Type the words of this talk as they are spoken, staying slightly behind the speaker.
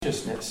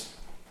righteousness.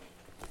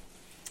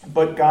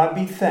 But God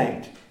be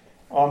thanked.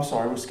 Oh, I'm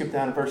sorry, we'll skip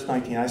down to verse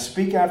 19. I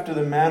speak after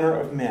the manner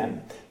of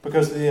men,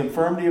 because of the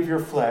infirmity of your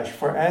flesh.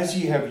 For as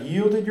ye have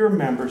yielded your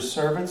members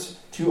servants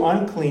to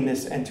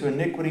uncleanness and to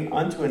iniquity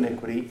unto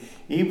iniquity,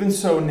 even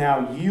so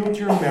now yield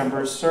your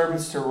members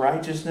servants to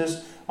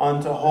righteousness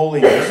unto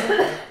holiness.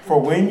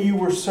 For when you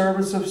were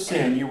servants of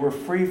sin, you were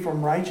free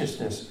from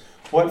righteousness.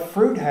 What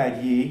fruit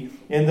had ye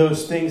in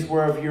those things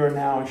whereof you are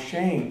now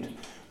ashamed?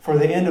 For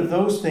the end of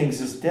those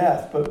things is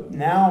death. But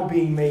now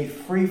being made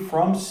free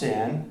from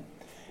sin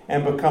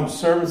and become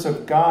servants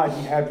of God,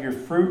 ye have your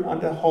fruit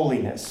unto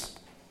holiness.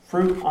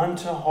 Fruit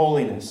unto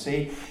holiness,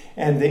 see?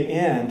 And the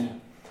end,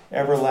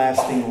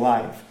 everlasting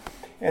life.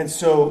 And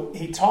so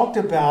he talked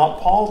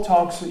about,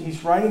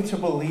 he's writing to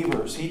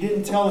believers. He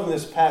didn't tell them in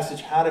this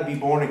passage how to be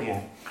born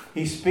again.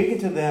 He's speaking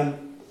to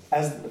them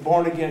as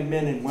born again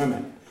men and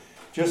women,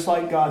 just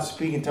like God's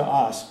speaking to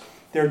us.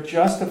 They're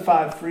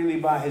justified freely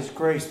by His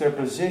grace. Their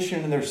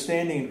position and their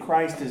standing in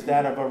Christ is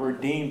that of a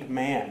redeemed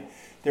man.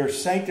 They're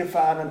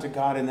sanctified unto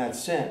God in that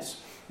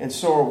sense. And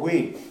so are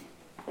we.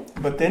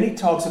 But then he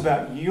talks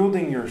about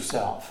yielding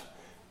yourself.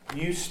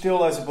 You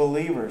still as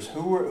believers,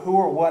 who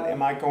or what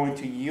am I going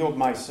to yield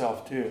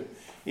myself to?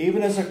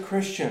 Even as a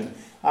Christian,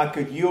 I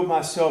could yield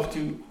myself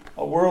to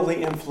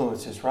worldly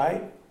influences,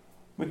 right?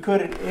 We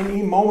could at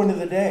any moment of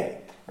the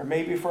day, or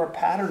maybe for a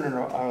pattern in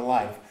our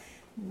life.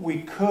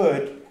 We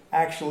could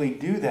actually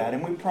do that,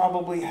 and we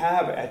probably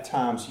have at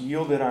times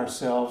yielded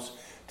ourselves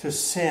to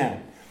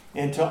sin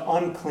and to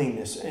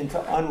uncleanness and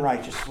to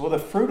unrighteousness. Well, the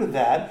fruit of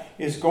that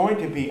is going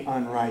to be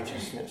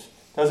unrighteousness.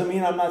 Doesn't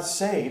mean I'm not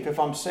saved. If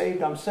I'm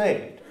saved, I'm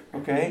saved.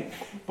 Okay?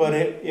 But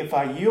if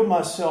I yield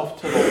myself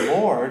to the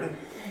Lord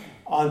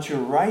unto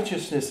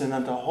righteousness and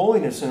unto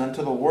holiness and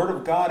unto the Word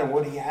of God and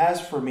what He has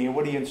for me and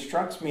what He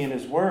instructs me in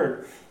His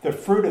Word, the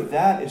fruit of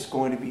that is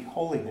going to be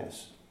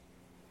holiness.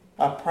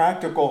 A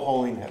practical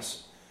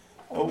holiness.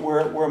 Where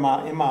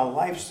in my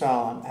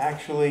lifestyle I'm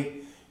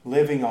actually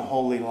living a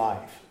holy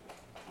life.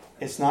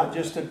 It's not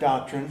just a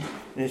doctrine,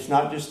 and it's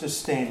not just a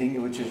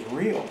standing, which is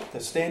real. The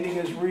standing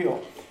is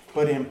real.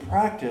 But in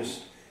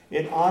practice,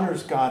 it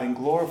honors God and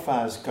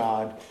glorifies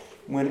God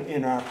when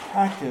in our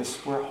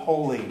practice we're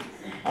holy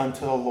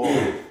unto the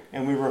Lord.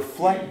 And we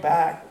reflect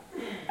back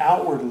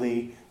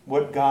outwardly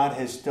what God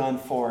has done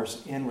for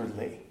us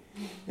inwardly.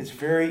 It's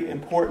very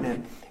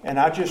important. And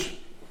I just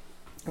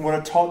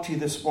want to talk to you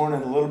this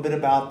morning a little bit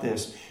about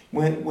this.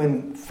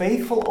 When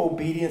faithful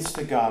obedience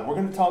to God, we're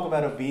going to talk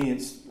about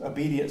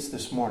obedience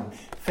this morning.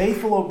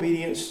 Faithful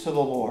obedience to the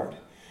Lord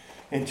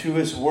and to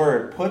His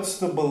Word puts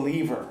the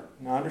believer.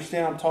 Now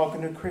understand, I'm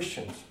talking to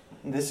Christians.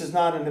 And this is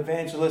not an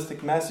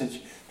evangelistic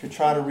message to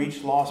try to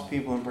reach lost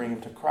people and bring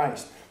them to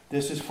Christ.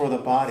 This is for the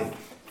body.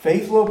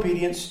 Faithful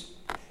obedience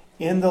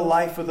in the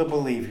life of the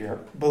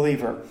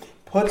believer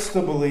puts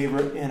the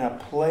believer in a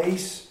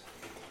place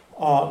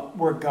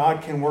where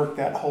God can work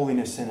that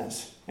holiness in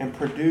us and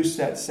produce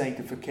that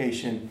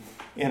sanctification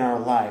in our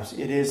lives.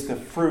 It is the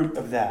fruit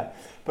of that.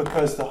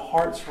 Because the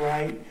heart's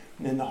right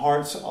and the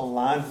heart's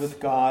aligned with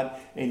God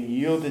and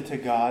yielded to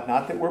God.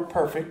 Not that we're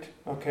perfect,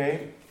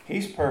 okay?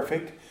 He's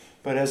perfect.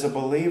 But as a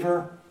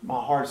believer,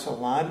 my heart's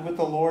aligned with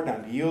the Lord.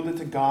 I'm yielded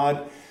to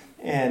God.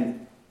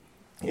 And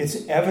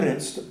it's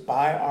evidenced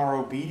by our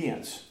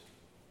obedience.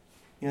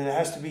 You know, there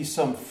has to be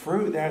some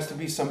fruit. There has to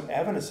be some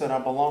evidence that I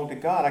belong to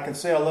God. I can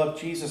say I love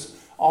Jesus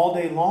all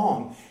day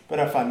long, but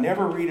if I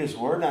never read His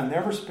Word and I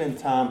never spend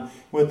time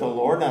with the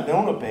Lord and I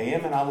don't obey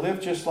Him and I live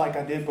just like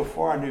I did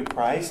before I knew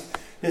Christ,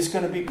 it's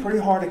going to be pretty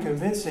hard to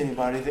convince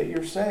anybody that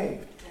you're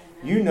saved.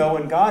 You know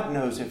and God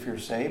knows if you're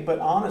saved, but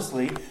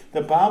honestly,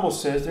 the Bible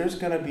says there's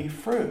going to be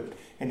fruit.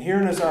 And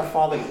herein is our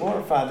Father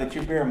glorified, that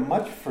you bear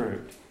much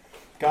fruit.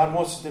 God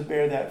wants us to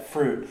bear that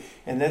fruit.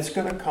 And that's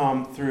going to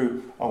come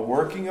through a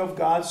working of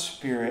God's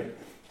Spirit.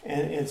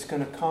 And it's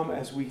going to come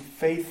as we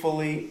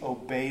faithfully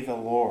obey the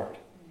Lord.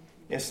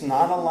 It's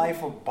not a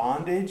life of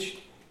bondage,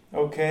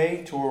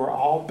 okay, to where we're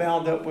all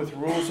bound up with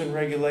rules and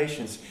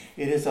regulations.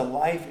 It is a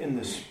life in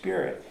the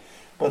Spirit.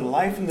 But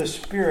life in the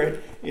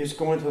Spirit is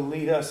going to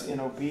lead us in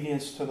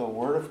obedience to the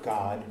Word of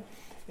God.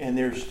 And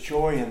there's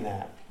joy in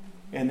that.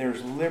 And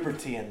there's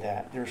liberty in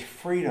that. There's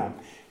freedom.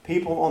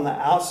 People on the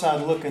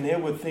outside looking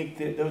in would think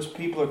that those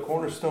people at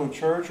Cornerstone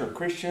Church or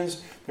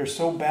Christians, they're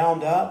so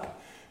bound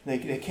up. They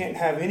can't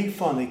have any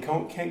fun. They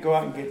can't go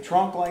out and get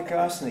drunk like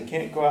us. And they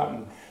can't go out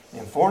and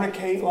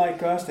fornicate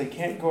like us. They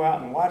can't go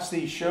out and watch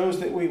these shows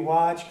that we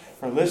watch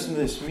or listen to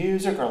this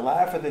music or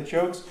laugh at the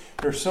jokes.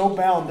 They're so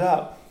bound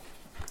up.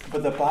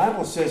 But the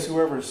Bible says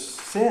whoever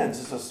sins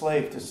is a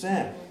slave to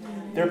sin.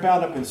 They're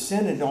bound up in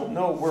sin and don't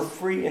know we're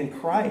free in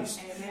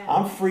Christ.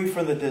 I'm free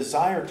from the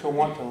desire to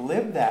want to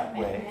live that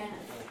way.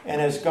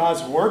 And as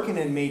God's working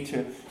in me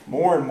to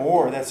more and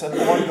more, that's an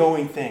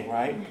ongoing thing,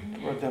 right?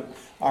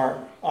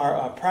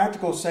 Our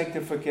practical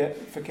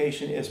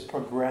sanctification is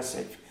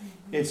progressive.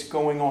 It's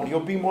going on. You'll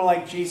be more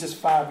like Jesus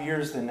 5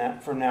 years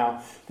from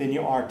now than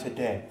you are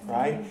today,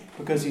 right?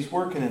 Because He's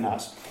working in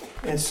us.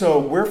 And so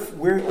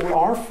we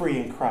are free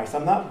in Christ.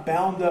 I'm not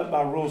bound up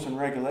by rules and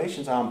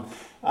regulations. I'm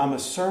I'm a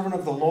servant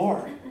of the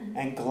Lord,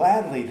 and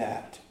gladly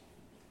that.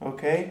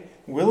 Okay?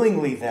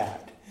 Willingly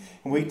that.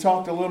 And we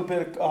talked a little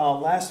bit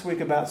last week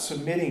about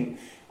submitting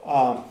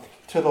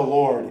to the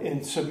Lord.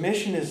 And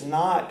submission is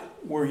not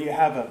where you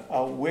have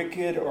a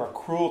wicked or a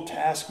cruel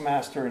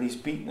taskmaster and he's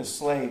beating a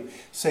slave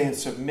saying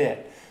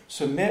submit.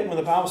 Submit, when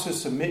the Bible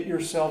says submit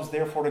yourselves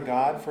therefore to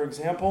God, for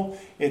example,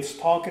 it's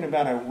talking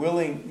about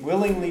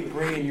willingly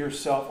bringing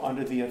yourself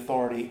under the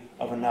authority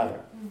of another.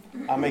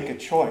 I make a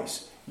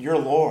choice. You're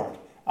Lord.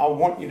 I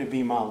want you to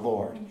be my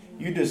Lord.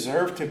 You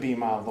deserve to be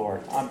my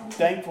Lord. I'm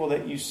thankful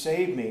that you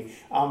saved me.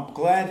 I'm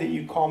glad that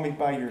you call me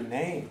by your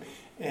name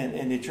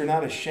and that you're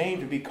not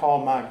ashamed to be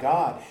called my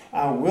God.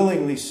 I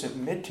willingly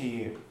submit to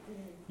you.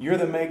 You're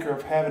the maker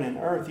of heaven and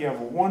earth. You have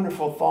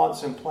wonderful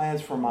thoughts and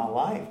plans for my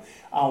life.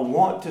 I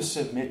want to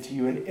submit to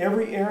you in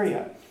every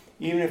area,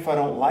 even if I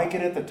don't like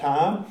it at the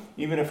time,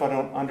 even if I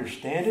don't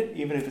understand it,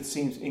 even if it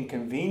seems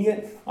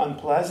inconvenient,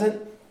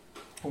 unpleasant.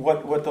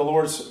 What the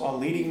Lord's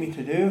leading me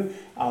to do,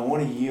 I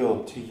want to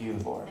yield to you,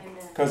 Lord.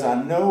 Because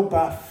I know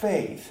by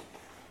faith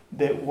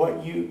that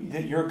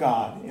that you're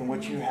God and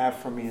what you have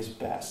for me is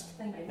best.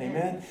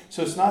 Amen.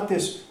 So it's not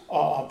this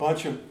a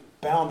bunch of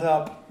bound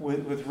up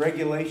with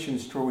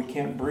regulations to where we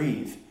can't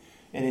breathe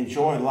and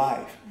enjoy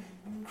life.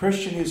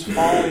 Christian who's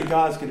following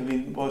God is going to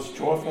be the most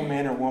joyful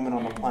man or woman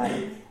on the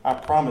planet. I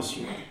promise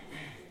you.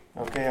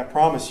 Okay, I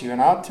promise you.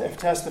 And I'll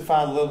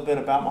testify a little bit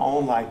about my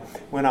own life.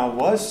 When I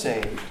was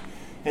saved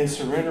and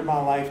surrendered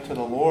my life to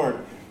the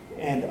Lord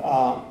and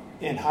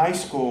in high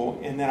school,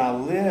 and then I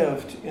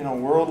lived in a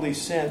worldly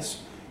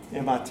sense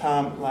in my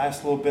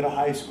last little bit of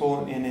high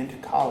school and into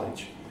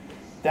college.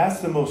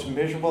 That's the most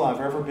miserable I've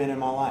ever been in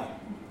my life.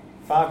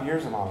 5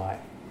 years of my life.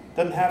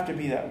 Doesn't have to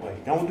be that way.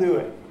 Don't do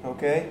it,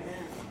 okay?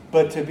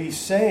 But to be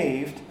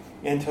saved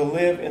and to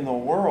live in the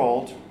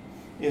world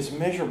is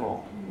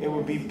miserable. It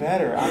would be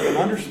better. I can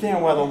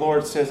understand why the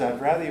Lord says,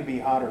 I'd rather you be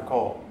hot or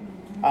cold.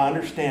 I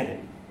understand it.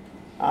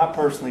 I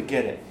personally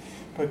get it.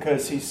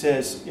 Because he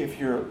says, if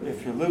you're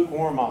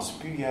lukewarm, I'll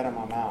spew you out of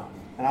my mouth.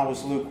 And I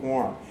was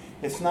lukewarm.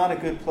 It's not a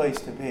good place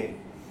to be.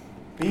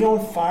 Be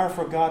on fire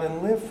for God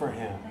and live for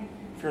him.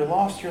 If you're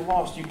lost, you're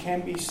lost. You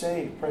can be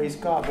saved. Praise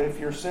God. But if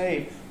you're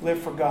saved, live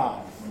for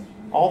God.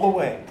 All the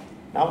way.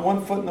 Not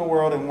 1 foot in the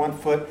world and 1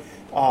 foot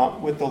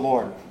with the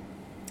Lord.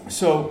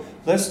 So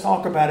let's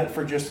talk about it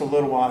for just a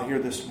little while here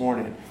this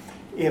morning.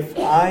 If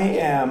I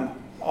am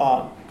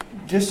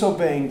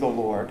disobeying the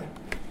Lord,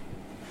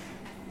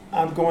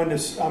 I'm going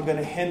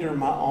to hinder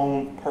my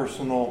own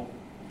personal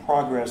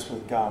progress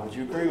with God. Would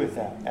you agree with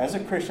that? As a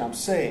Christian, I'm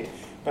saved,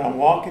 but I'm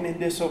walking in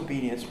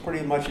disobedience.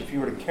 Pretty much if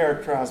you were to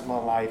characterize my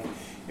life,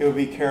 it would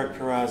be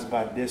characterized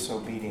by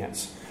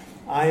disobedience.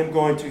 I am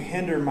going to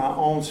hinder my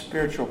own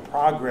spiritual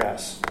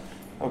progress.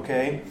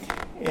 Okay?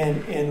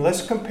 And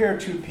let's compare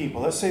two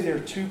people. Let's say there are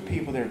two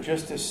people. They're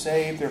just as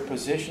saved. They're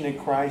positioned in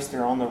Christ.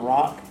 They're on the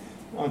rock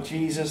on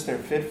Jesus. They're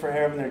fit for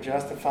heaven. They're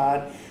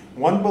justified.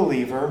 One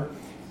believer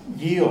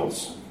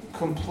yields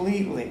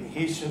completely.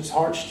 His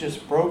heart's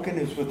just broken.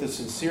 He's with a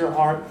sincere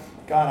heart.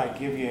 God, I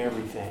give you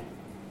everything.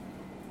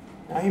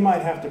 Now, he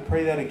might have to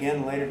pray that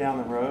again later down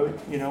the road,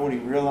 when he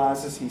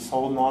realizes he's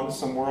holding on to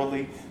some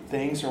worldly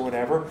things or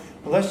whatever.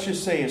 But let's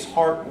just say his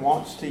heart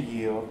wants to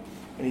yield,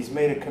 and he's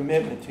made a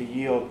commitment to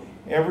yield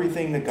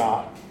everything to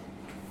God,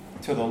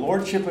 to the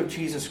Lordship of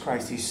Jesus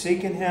Christ. He's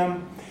seeking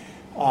him.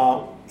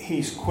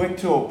 He's quick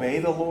to obey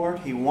the Lord.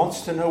 He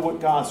wants to know what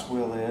God's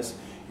will is.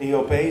 He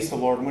obeys the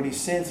Lord. And when he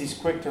sins, he's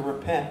quick to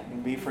repent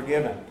and be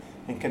forgiven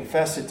and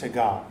confess it to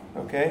God.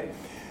 Okay?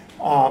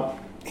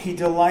 He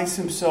delights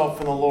himself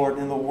in the Lord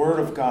and in the Word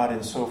of God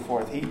and so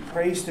forth. He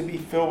prays to be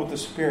filled with the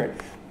Spirit.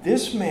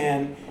 This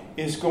man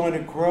is going to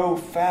grow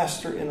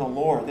faster in the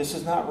Lord. This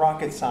is not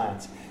rocket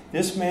science.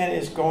 This man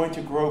is going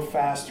to grow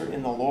faster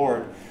in the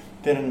Lord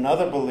than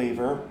another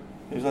believer,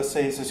 let's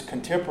say it's his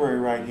contemporary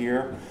right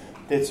here,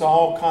 that's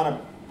all kind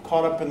of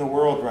caught up in the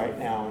world right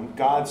now, and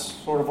God's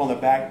sort of on the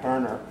back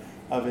burner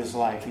of his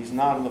life. He's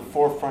not in the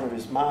forefront of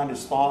his mind,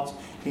 his thoughts.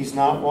 He's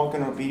not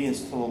walking in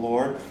obedience to the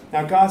Lord.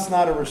 Now, God's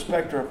not a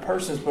respecter of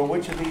persons, but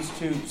which of these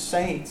two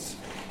saints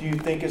do you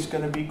think is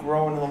going to be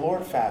growing in the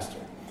Lord faster?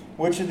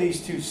 Which of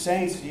these two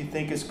saints do you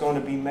think is going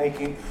to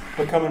be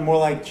becoming more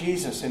like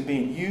Jesus and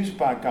being used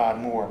by God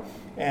more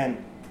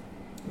and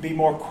be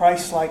more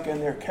Christ-like in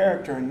their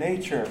character and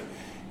nature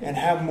and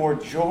have more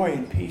joy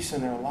and peace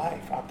in their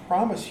life? I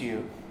promise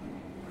you,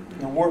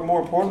 more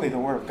importantly, the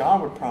Word of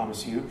God would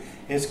promise you,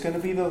 it's going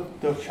to be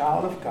the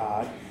child of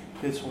God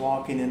that's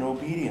walking in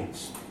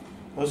obedience.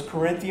 Those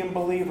Corinthian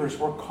believers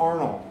were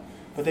carnal,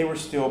 but they were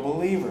still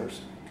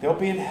believers. They'll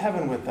be in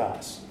heaven with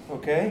us,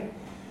 okay?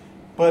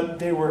 But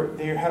they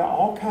had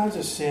all kinds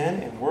of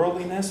sin and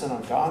worldliness and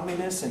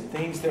ungodliness and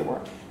things that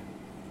were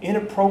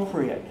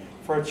inappropriate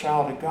for a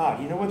child of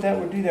God. You know what that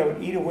would do? That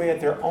would eat away at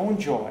their own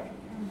joy,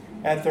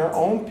 at their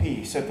own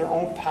peace, at their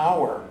own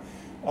power.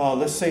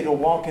 Let's say to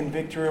walk in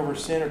victory over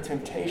sin or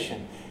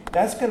temptation.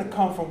 That's going to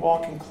come from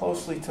walking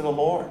closely to the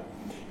Lord.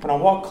 When I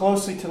walk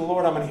closely to the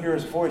Lord, I'm going to hear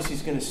His voice.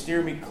 He's going to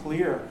steer me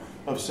clear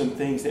of some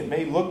things that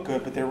may look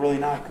good, but they're really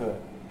not good.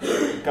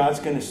 God's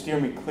going to steer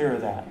me clear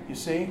of that. You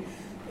see?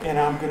 And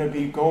I'm going to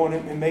be going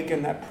and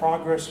making that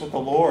progress with the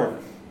Lord.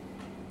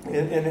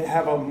 And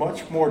have a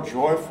much more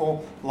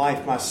joyful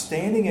life. My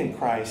standing in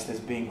Christ as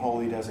being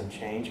holy doesn't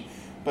change,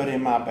 but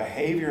in my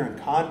behavior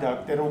and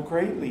conduct, it'll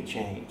greatly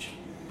change.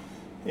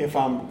 If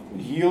I'm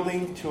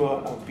yielding to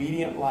an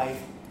obedient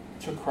life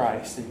to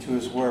Christ and to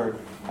His Word,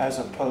 as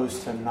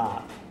opposed to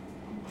not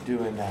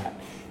doing that.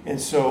 And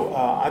so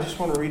I just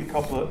want to read a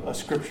couple of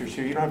scriptures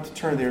here. You don't have to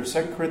turn there.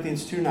 2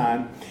 Corinthians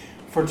 2:9.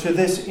 For to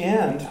this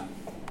end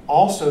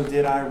also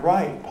did I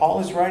write. Paul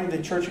is writing to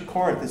the church of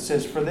Corinth. It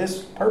says, for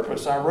this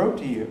purpose I wrote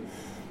to you,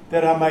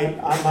 that I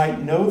might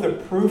know the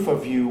proof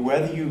of you,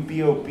 whether you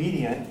be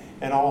obedient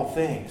in all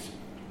things.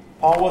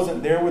 Paul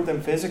wasn't there with them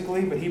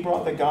physically, but he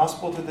brought the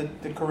gospel to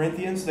the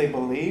Corinthians. They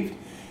believed.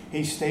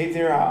 He stayed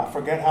there, I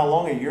forget how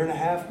long, 1.5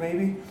 years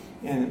maybe,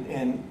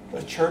 and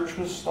a church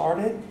was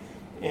started.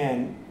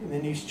 And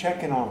then he's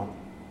checking on them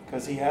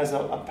because he has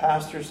a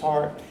pastor's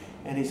heart.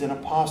 And he's an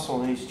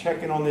apostle, and he's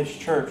checking on this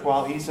church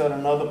while he's at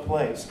another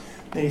place.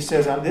 Then he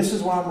says, this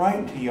is why I'm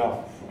writing to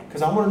y'all,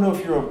 because I want to know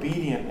if you're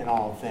obedient in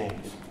all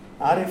things.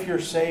 Not if you're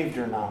saved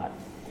or not,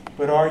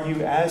 but are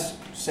you, as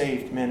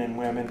saved men and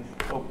women,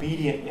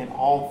 obedient in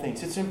all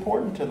things? It's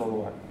important to the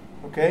Lord.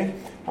 Okay?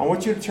 I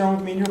want you to turn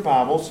with me in your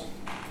Bibles,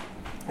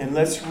 and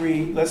let's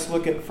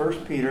look at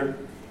 1 Peter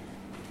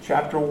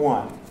chapter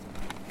 1.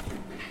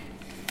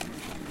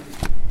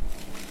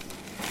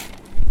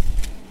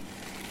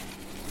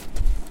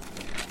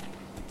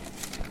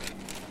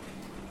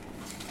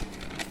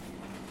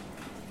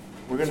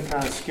 We're going to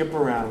kind of skip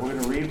around. We're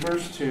going to read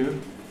verse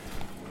 2,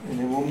 and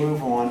then we'll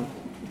move on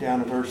down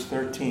to verse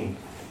 13.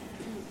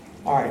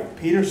 All right,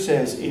 Peter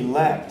says,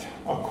 elect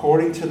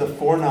according to the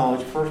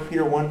foreknowledge, 1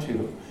 Peter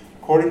 1:2,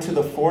 according to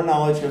the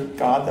foreknowledge of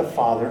God the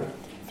Father,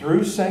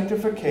 through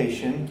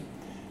sanctification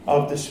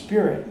of the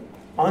Spirit,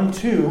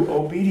 unto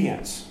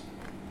obedience,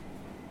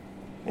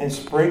 and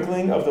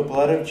sprinkling of the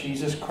blood of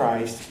Jesus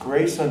Christ,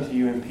 grace unto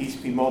you and peace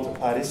be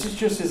multiplied. This is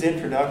just his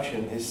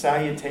introduction, his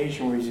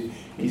salutation, where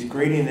he's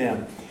greeting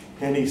them.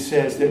 And he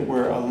says that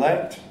we're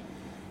elect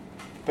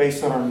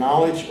based on our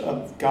knowledge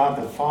of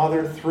God the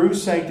Father through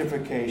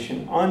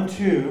sanctification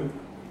unto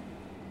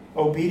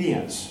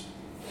obedience.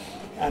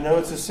 I know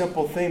it's a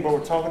simple thing, but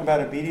we're talking about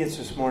obedience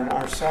this morning.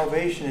 Our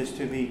salvation is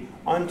to be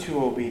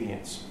unto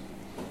obedience.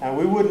 Now,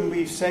 we wouldn't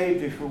be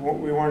saved if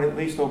we weren't at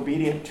least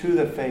obedient to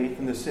the faith,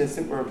 in the sense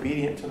that we're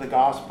obedient to the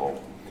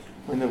gospel.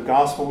 When the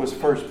gospel was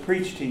first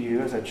preached to you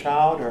as a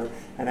child or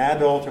an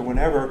adult or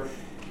whenever,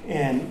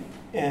 and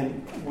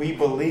we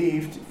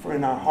believed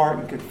in our heart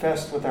and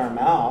confessed with our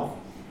mouth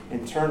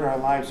and turned our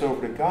lives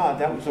over to God,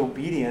 that was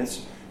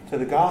obedience to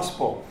the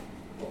gospel.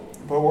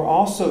 But we're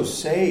also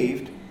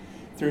saved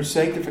through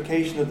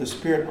sanctification of the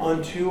Spirit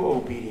unto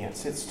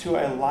obedience. It's to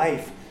a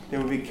life that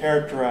would be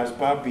characterized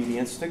by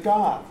obedience to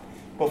God.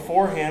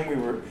 Beforehand,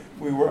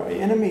 we were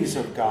enemies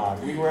of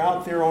God. We were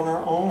out there on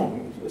our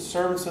own,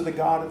 servants of the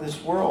God of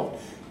this world.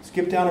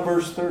 Skip down to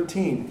verse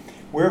 13.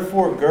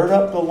 Wherefore, gird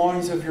up the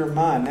loins of your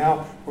mind.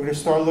 Now, we're going to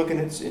start looking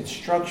at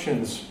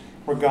instructions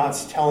where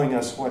God's telling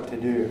us what to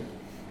do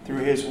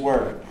through His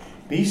Word.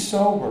 Be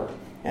sober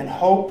and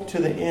hope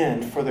to the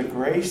end for the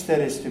grace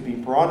that is to be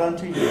brought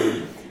unto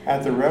you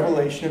at the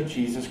revelation of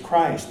Jesus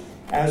Christ.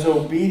 As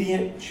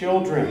obedient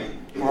children.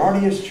 We're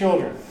already His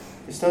children.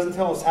 This doesn't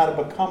tell us how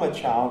to become a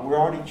child. We're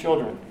already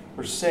children.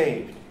 We're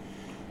saved.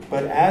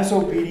 But as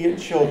obedient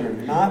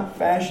children, not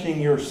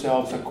fashioning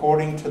yourselves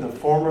according to the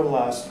former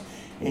lust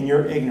in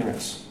your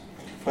ignorance.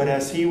 But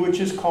as He which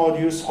has called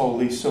you is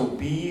holy, so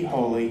be ye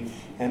holy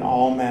in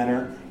all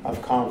manner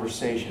of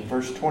conversation.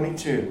 Verse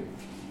 22.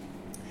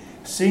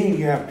 Seeing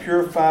you have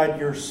purified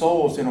your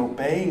souls in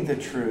obeying the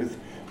truth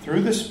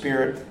through the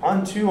Spirit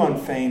unto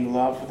unfeigned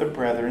love with the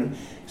brethren,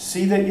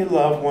 see that you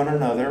love one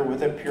another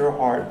with a pure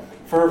heart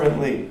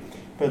fervently.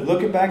 But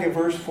look back at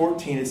verse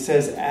 14. It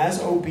says,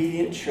 as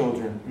obedient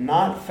children,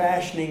 not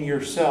fashioning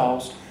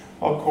yourselves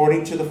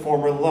according to the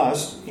former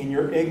lust in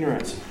your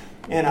ignorance.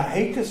 And I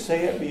hate to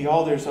say it, but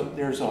y'all, there's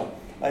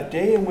a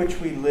day in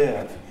which we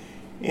live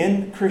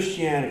in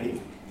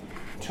Christianity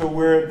to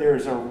where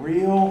there's a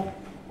real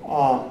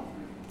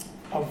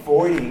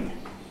avoiding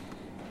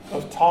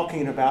of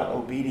talking about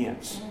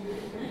obedience.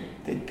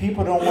 That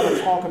people don't want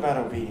to talk about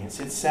obedience.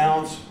 It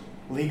sounds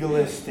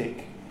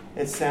legalistic.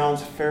 It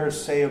sounds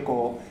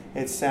pharisaical.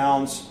 It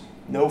sounds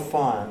no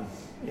fun.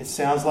 It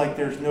sounds like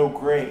there's no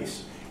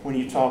grace when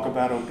you talk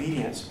about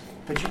obedience.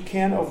 But you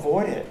can't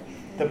avoid it.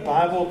 The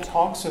Bible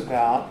talks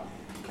about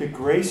the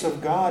grace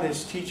of God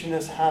is teaching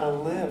us how to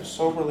live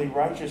soberly,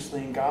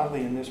 righteously, and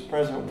godly in this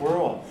present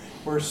world.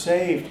 We're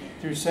saved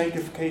through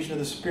sanctification of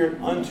the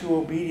Spirit unto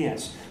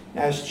obedience.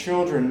 As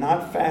children,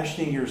 not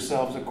fashioning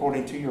yourselves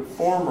according to your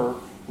former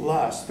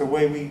lust,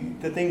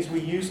 the things we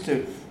used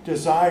to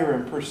desire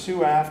and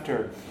pursue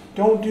after.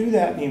 Don't do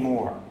that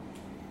anymore.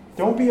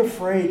 Don't be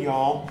afraid,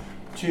 y'all,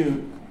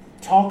 to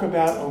talk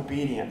about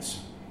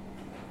obedience.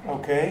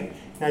 Okay?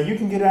 Now, you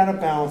can get out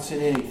of balance in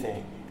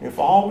anything. If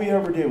all we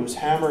ever do is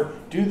hammer,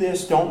 do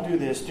this, don't do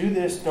this, do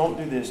this, don't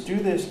do this, do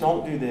this,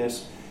 don't do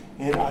this,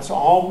 and that's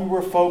all we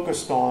were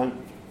focused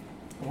on,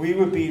 we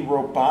would be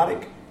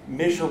robotic,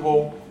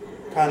 miserable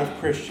kind of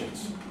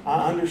Christians.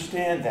 I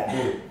understand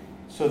that.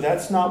 So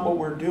that's not what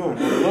we're doing.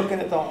 We're looking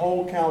at the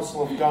whole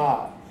counsel of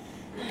God.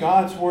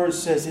 God's word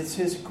says it's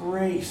His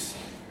grace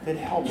that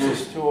helps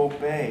us to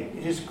obey.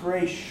 His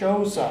grace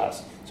shows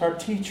us, it's our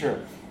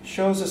teacher,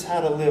 shows us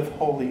how to live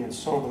holy and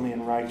soberly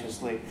and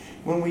righteously.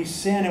 When we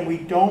sin and we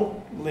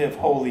don't live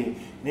holy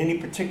in any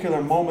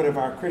particular moment of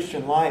our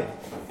Christian life,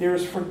 there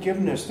is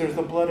forgiveness. There's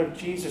the blood of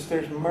Jesus.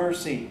 There's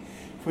mercy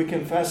if we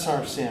confess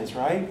our sins,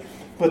 right?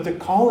 But the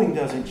calling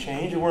doesn't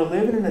change. And we're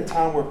living in a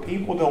time where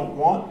people don't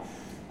want,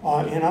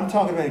 and I'm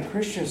talking about in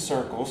Christian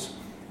circles,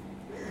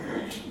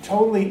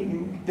 totally,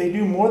 they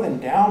do more than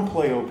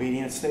downplay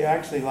obedience. They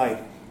actually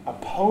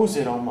oppose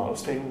it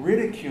almost. They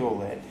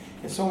ridicule it.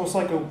 It's almost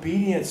like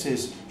obedience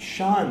is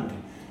shunned.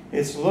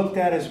 It's looked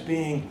at as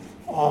being,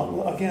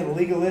 again,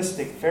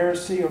 legalistic,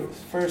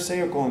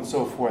 pharisaical, and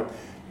so forth.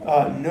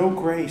 No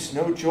grace,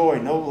 no joy,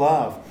 no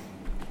love.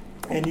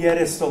 And yet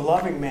it's the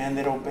loving man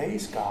that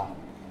obeys God.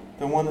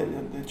 The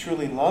one that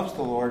truly loves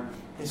the Lord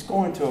is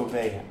going to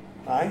obey Him,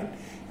 right?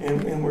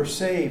 And we're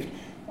saved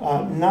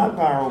not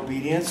by our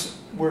obedience.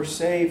 We're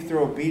saved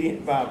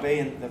by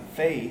obeying the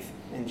faith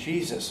in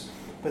Jesus.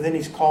 But then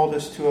He's called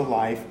us to a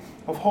life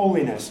of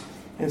holiness.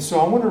 And so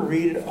I want to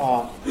read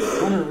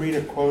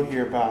a quote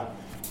here by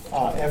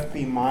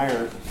F.B.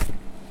 Meyer.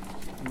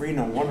 I'm reading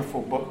a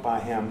wonderful book by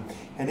him.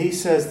 And he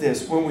says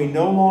this: when we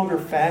no longer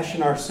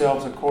fashion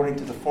ourselves according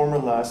to the former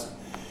lust,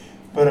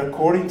 but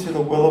according to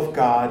the will of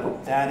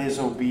God, that is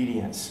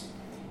obedience.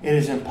 It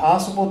is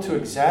impossible to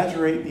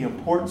exaggerate the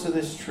importance of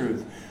this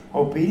truth.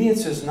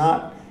 Obedience is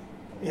not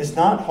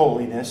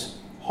holiness.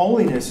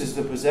 Holiness is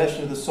the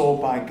possession of the soul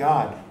by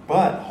God.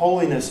 But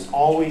holiness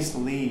always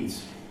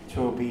leads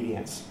to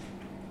obedience.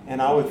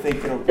 And I would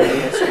think that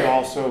obedience could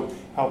also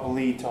help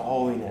lead to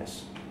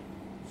holiness.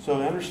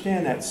 So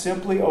understand that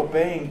simply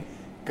obeying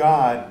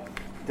God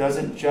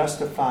doesn't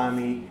justify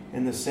me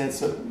in the sense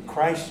that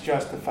Christ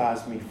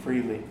justifies me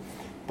freely.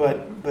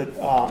 But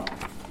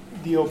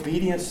the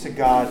obedience to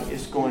God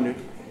is going to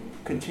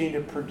continue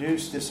to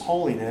produce this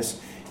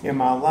holiness in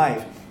my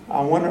life.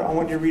 I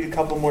want you to read a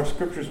couple more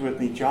scriptures with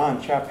me.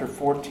 John chapter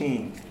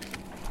 14.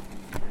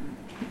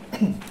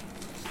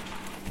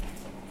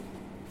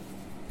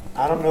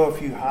 I don't know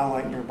if you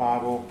highlight in your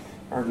Bible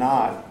or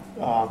not.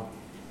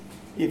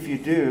 If you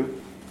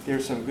do,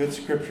 there's some good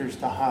scriptures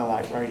to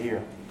highlight right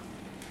here.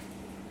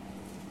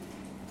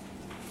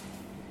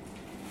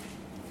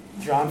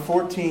 John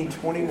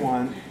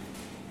 14:21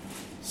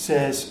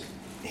 says,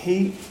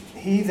 He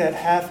that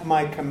hath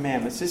my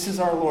commandments, this is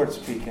our Lord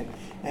speaking,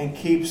 and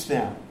keeps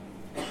them,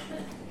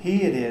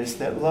 he it is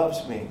that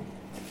loves me.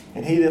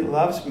 And he that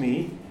loves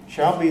me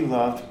shall be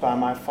loved by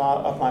my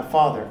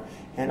Father.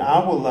 And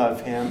I will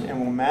love him and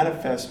will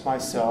manifest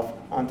myself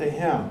unto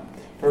him.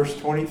 Verse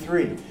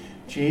 23.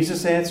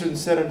 Jesus answered and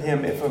said unto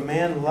him, if a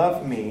man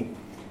love me,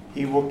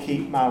 he will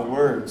keep my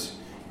words.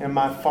 And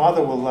my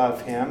Father will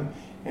love him,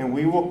 and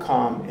we will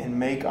come and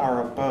make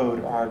our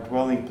abode, our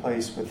dwelling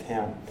place with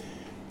him.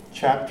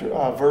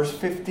 Verse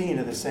 15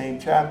 of the same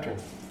chapter.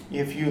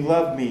 If you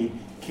love me,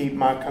 keep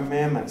my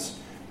commandments.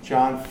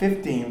 John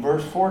 15,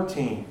 verse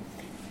 14.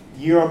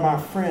 Ye are my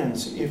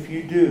friends if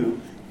you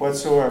do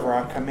whatsoever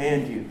I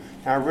command you.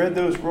 Now, I read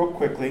those real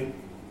quickly,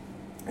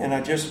 and I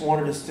just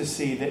wanted us to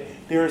see that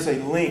there is a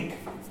link.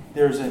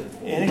 There's an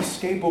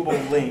inescapable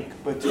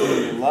link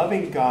between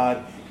loving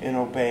God and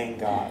obeying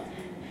God.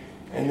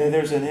 And then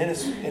there's an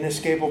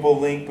inescapable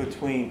link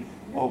between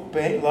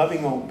obeying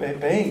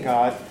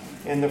God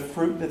and the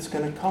fruit that's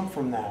going to come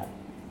from that.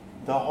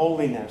 The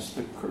holiness,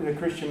 the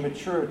Christian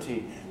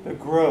maturity, the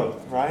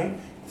growth, right?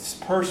 This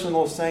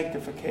personal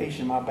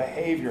sanctification, my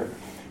behavior.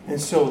 And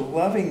so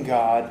loving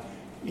God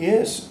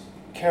is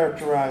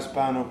characterized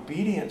by an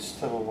obedience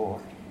to the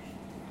Lord.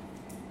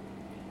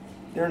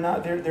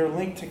 They're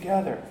linked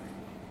together.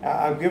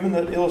 I've given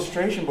the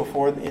illustration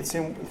before. It's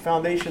in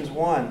Foundations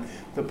 1,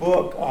 the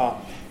book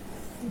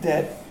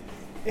that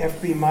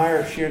F.B.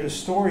 Meyer shared a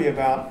story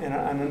about, and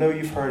I know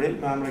you've heard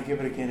it, but I'm going to give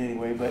it again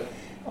anyway, but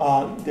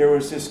there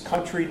was this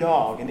country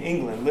dog in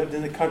England, lived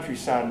in the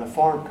countryside, in the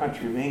farm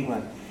country of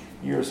England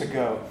years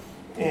ago.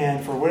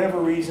 And for whatever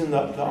reason,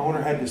 the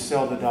owner had to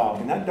sell the dog.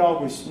 And that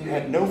dog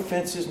had no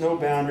fences, no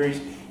boundaries.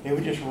 It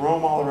would just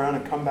roam all around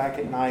and come back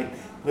at night,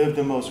 live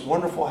the most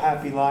wonderful,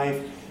 happy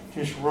life,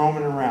 just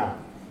roaming around.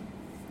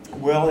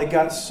 Well, it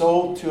got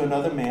sold to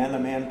another man. The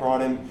man brought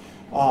him,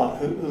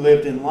 who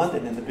lived in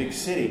London, in the big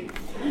city.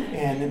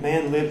 And the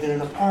man lived in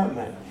an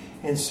apartment.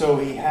 And so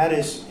he had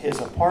his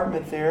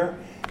apartment there.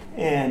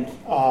 And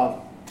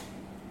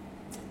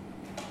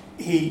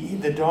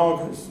the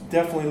dog is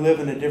definitely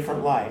living a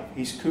different life.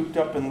 He's cooped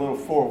up in little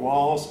four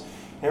walls.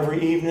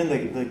 Every evening,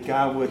 the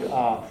guy would,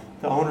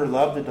 the owner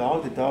loved the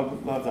dog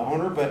loved the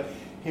owner, but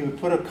he would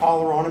put a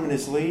collar on him and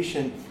his leash,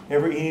 and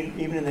every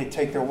evening they'd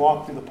take their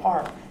walk through the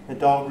park. The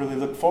dog really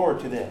looked forward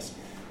to this.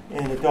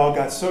 And the dog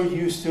got so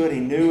used to it, he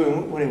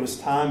knew when it was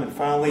time, and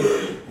finally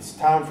it's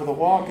time for the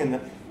walk,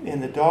 and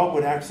And the dog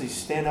would actually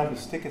stand up and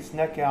stick its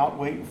neck out,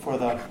 waiting for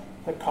the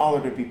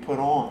collar to be put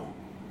on.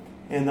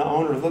 And the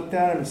owner looked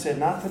at him and said,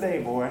 "Not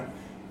today, boy.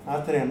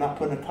 Not today. I'm not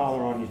putting a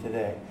collar on you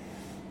today."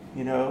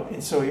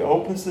 And so he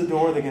opens the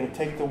door. They're going to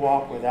take the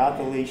walk without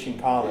the leash and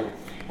collar.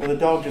 Well, the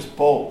dog just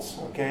bolts,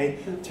 okay?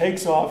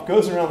 Takes off,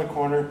 goes around the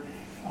corner,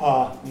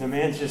 and the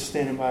man's just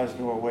standing by his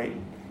door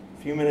waiting.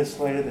 A few minutes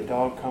later, the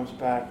dog comes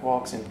back,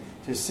 walks, and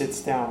just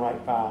sits down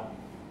right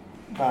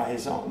by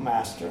his own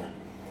master.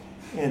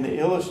 And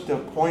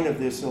the point of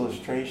this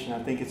illustration,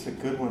 I think it's a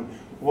good one.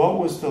 What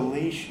was the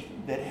leash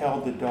that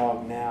held the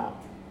dog now?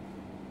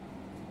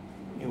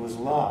 It was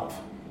love.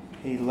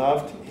 He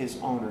loved his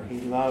owner. He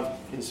loved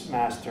his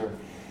master.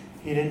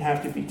 He didn't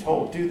have to be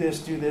told, do this,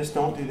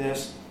 don't do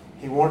this.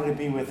 He wanted to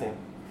be with him.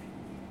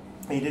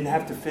 He didn't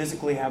have to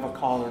physically have a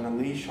collar and a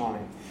leash on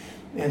him.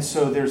 And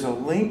so there's a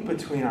link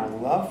between our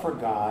love for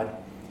God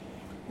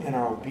and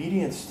our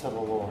obedience to the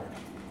Lord.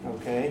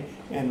 Okay?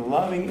 And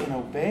loving and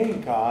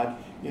obeying God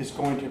is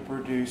going to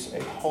produce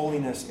a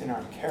holiness in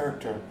our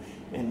character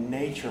and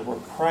nature where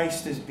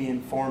Christ is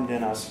being formed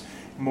in us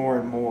more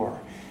and more.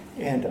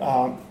 And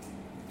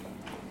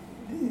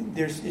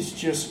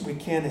we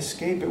can't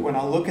escape it. When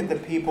I look at the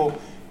people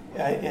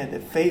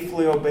that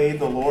faithfully obeyed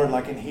the Lord,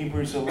 like in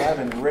Hebrews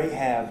 11,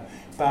 Rahab,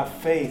 by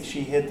faith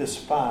she hid the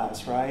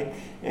spies, right?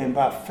 And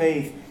by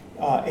faith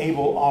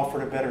Abel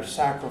offered a better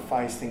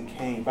sacrifice than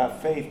Cain. By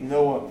faith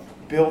Noah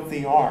built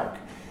the ark.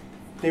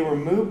 They were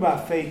moved by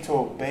faith to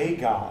obey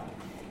God.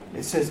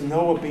 It says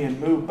Noah,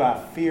 being moved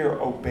by fear,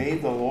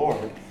 obeyed the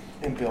Lord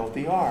and built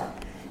the ark.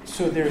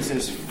 So there's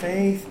this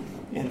faith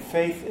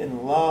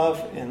in love,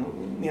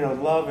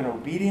 and love and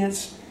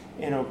obedience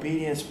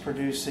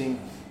producing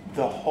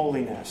the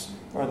holiness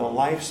or the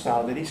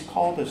lifestyle that He's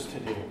called us to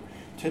do,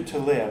 to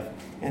live,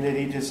 and that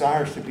He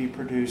desires to be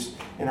produced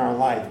in our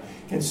life.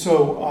 And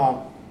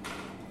so,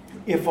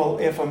 if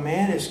a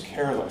man is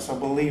careless, a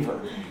believer,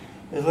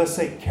 let's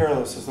say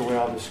careless is the way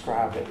I'll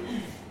describe it,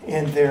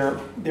 in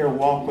their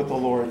walk with the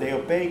Lord, they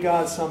obey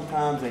God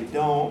sometimes, they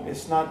don't.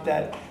 It's not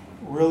that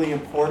really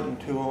important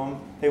to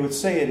them. They would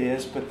say it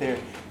is, but they're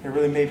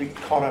really maybe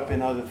caught up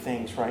in other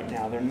things right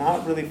now. They're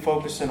not really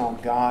focusing on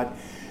God.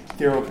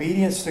 Their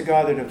obedience to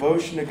God, their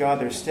devotion to God,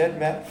 their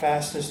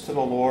steadfastness to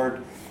the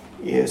Lord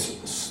is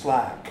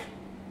slack,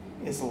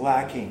 is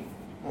lacking.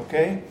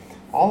 Okay?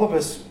 All of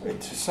us,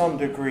 to some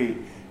degree,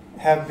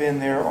 have been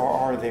there or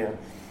are there.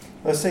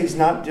 Let's say he's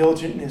not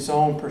diligent in his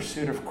own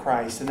pursuit of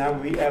Christ, and that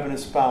would be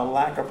evidenced by a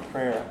lack of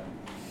prayer.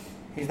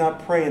 He's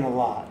not praying a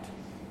lot.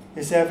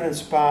 It's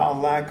evidenced by a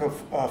lack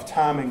of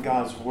time in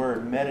God's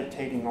Word,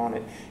 meditating on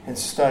it and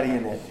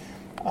studying it.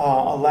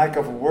 A lack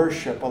of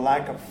worship, a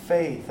lack of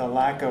faith, a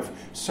lack of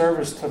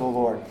service to the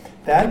Lord.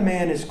 That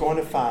man is going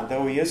to find,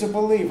 though he is a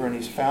believer and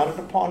he's founded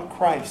upon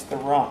Christ, the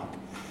rock,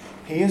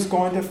 he is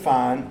going to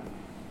find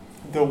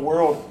the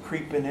world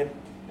creeping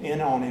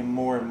in on him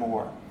more and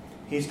more.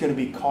 He's going to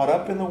be caught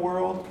up in the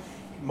world.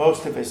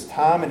 Most of his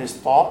time and his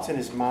thoughts and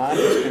his mind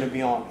is going to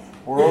be on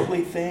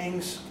worldly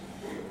things.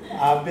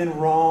 I've been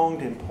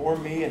wronged, and poor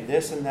me, and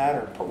this and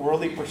that, or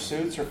worldly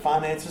pursuits or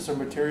finances or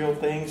material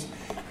things.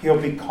 He'll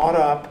be caught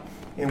up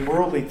in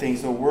worldly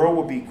things. The world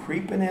will be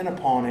creeping in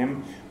upon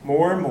him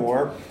more and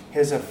more.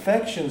 His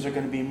affections are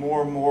going to be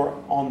more and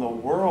more on the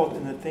world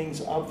and the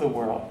things of the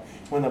world.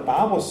 When the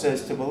Bible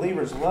says to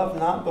believers, love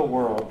not the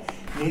world,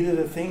 neither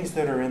the things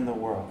that are in the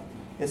world.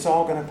 It's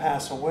all going to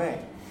pass away.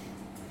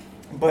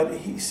 But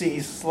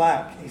he's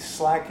slack. He's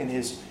slack in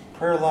his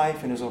prayer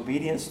life and his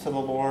obedience to the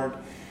Lord.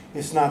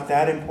 It's not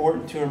that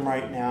important to him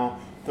right now.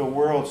 The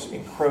world's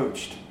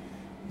encroached,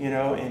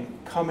 and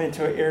come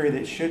into an area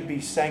that should be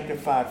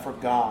sanctified for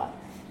God,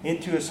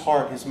 into his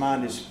heart, his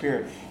mind, his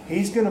spirit.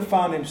 He's going to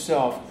find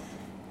himself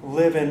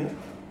living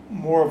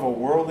more of a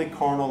worldly,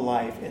 carnal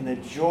life, and the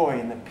joy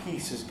and the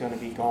peace is going to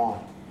be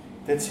gone.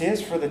 That's his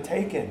for the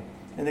taking,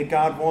 and that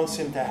God wants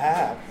him to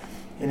have.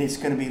 And he's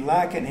going to be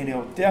lacking, and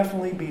he'll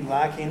definitely be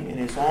lacking in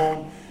his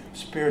own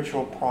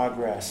spiritual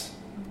progress,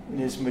 in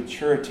his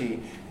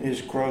maturity, in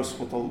his growth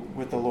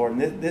with the Lord.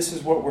 And this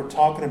is what we're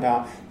talking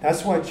about.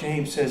 That's why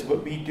James says,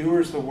 but be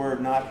doers of the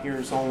word, not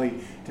hearers only,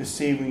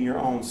 deceiving your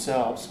own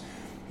selves.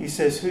 He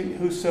says,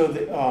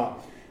 whoso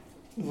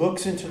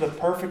looks into the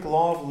perfect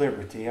law of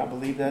liberty, I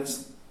believe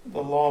that's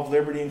the law of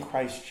liberty in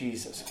Christ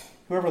Jesus.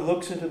 Whoever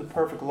looks into the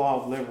perfect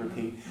law of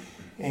liberty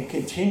and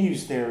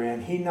continues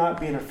therein, he not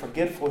being a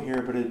forgetful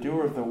hearer, but a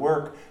doer of the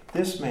work,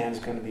 this man's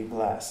going to be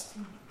blessed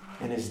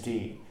in his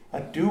deed. A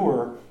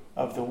doer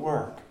of the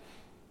work.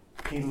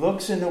 He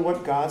looks into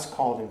what God's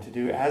called him to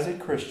do as a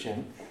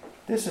Christian.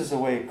 This is the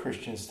way of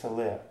Christians to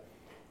live.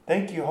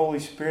 Thank you, Holy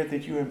Spirit,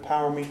 that you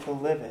empower me to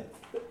live it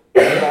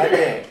day by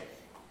day.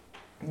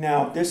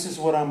 Now, this is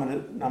what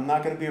I'm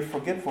not going to be a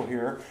forgetful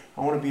hearer.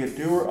 I want to be a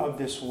doer of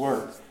this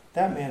work.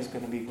 That man's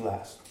going to be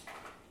blessed.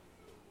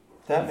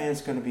 That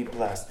man's going to be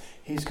blessed.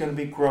 He's going to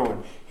be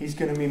growing. He's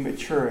going to be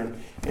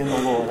maturing in the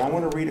Lord. I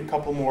want to read a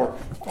couple more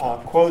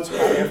quotes by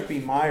F.B.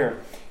 Meyer.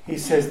 He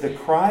says, the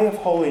cry of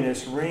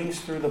holiness rings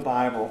through the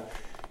Bible.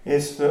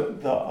 It's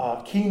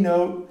the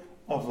keynote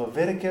of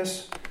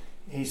Leviticus.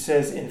 He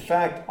says, in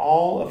fact,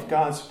 all of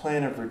God's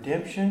plan of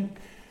redemption,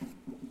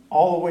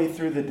 all the way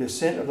through the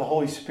descent of the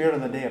Holy Spirit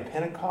on the day of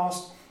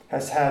Pentecost,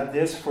 has had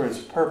this for its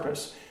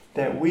purpose,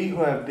 that we who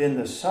have been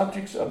the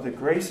subjects of the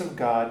grace of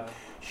God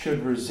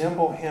should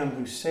resemble him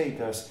who saved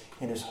us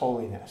in his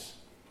holiness.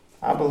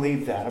 I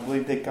believe that. I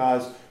believe that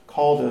God's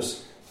called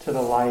us to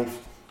that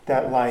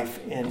life,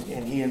 and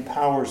he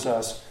empowers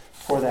us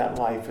for that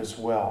life as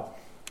well.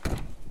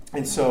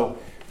 And so,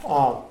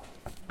 I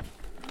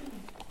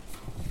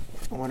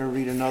want to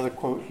read another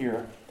quote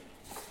here.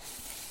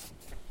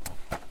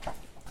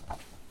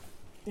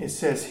 It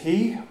says,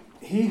 He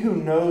who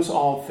knows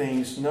all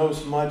things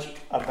knows much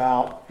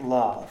about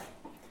love.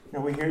 Now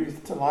we hear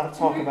a lot of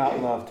talk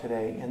about love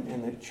today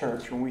in the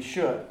church, and we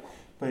should,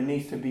 but it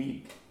needs to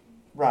be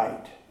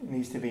right. It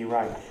needs to be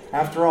right.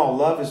 After all,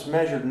 love is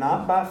measured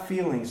not by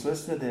feelings,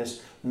 listen to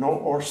this,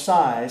 or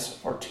sighs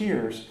or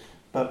tears,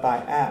 but by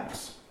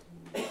acts.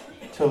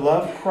 To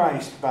love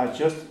Christ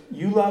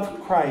you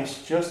love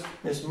Christ just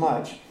as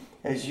much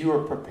as you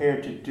are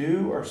prepared to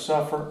do or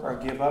suffer or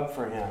give up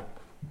for him.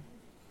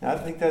 Now, I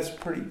think that's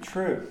pretty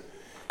true.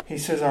 He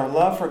says our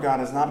love for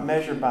God is not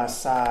measured by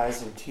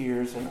sighs and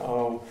tears and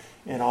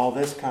all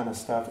this kind of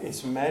stuff.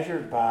 It's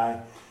measured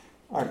by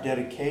our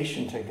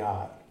dedication to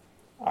God,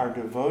 our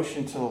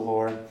devotion to the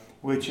Lord,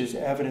 which is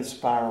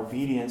evidenced by our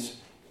obedience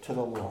to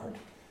the Lord,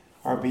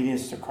 our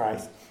obedience to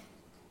Christ.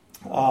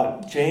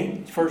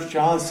 1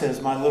 John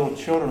says, my little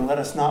children, let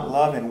us not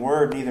love in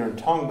word, neither in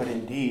tongue, but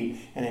in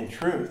deed and in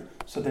truth.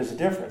 So there's a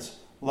difference.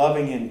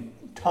 Loving in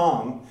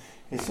tongue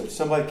is that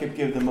somebody could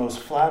give the most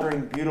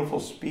flattering, beautiful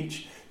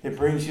speech that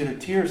brings you to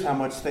tears how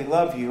much they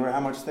love you or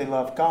how much they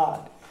love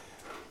God.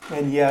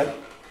 And yet,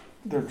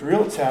 the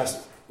real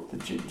test,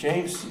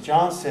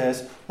 John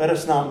says, let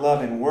us not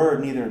love in word,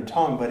 neither in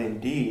tongue, but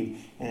in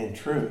deed and in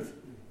truth.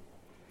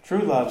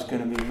 True love is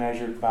going to be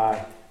measured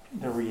by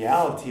the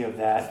reality of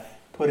that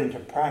put into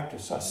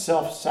practice, a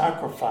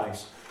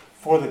self-sacrifice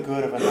for the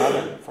good of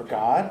another, for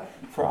God,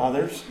 for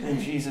others,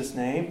 in Jesus'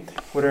 name,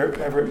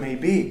 whatever it may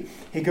be.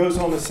 He goes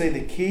on to say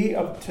the key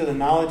to the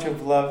knowledge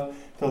of love,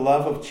 the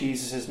love of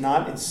Jesus, is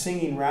not in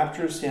singing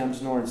rapturous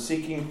hymns, nor in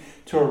seeking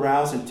to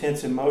arouse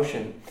intense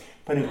emotion,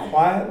 but in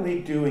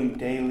quietly doing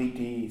daily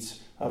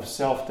deeds of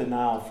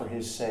self-denial for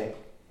his sake.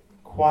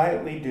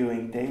 Quietly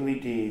doing daily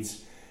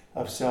deeds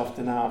of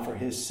self-denial for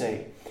his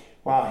sake.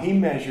 While he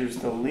measures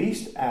the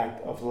least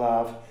act of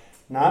love,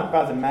 not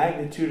by the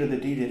magnitude of the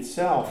deed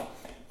itself,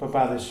 but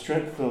by the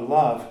strength of the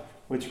love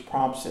which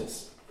prompts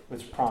it.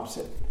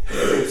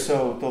 And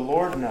so the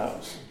Lord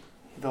knows.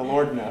 The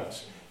Lord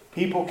knows.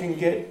 People can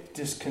get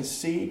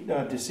deceived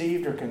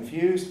or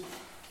confused.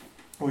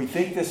 We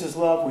think this is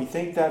love. We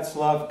think that's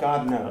love.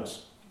 God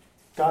knows.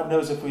 God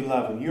knows if we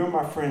love him. You are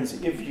my friends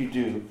if you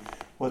do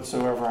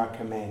whatsoever I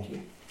command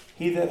you.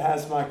 He that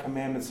has my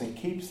commandments and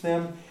keeps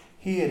them,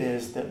 he it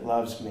is that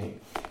loves me.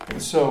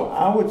 And so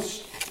I would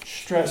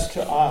stress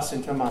to us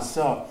and to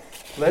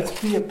myself, let's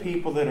be a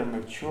people that are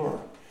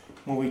mature.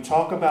 When we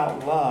talk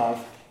about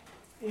love,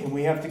 and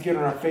we have to get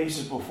on our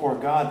faces before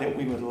God that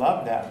we would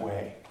love that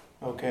way.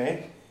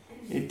 Okay?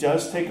 It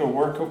does take a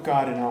work of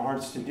God in our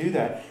hearts to do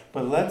that.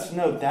 But let's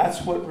know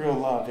that's what real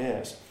love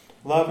is.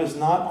 Love is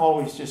not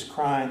always just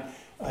crying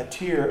a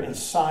tear and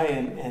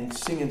sighing and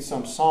singing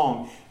some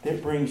song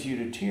that brings you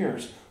to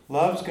tears.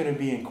 Love's going to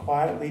be in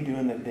quietly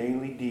doing the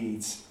daily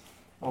deeds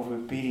of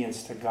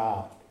obedience to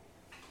God.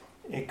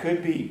 It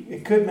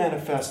could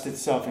manifest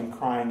itself in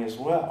crying as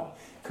well.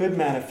 It could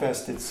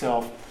manifest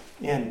itself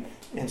in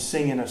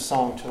singing a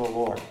song to the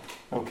Lord.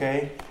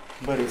 Okay?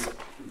 But it's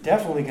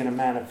definitely going to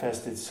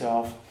manifest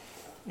itself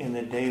in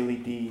the daily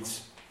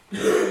deeds.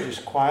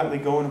 Just quietly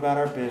going about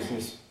our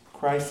business.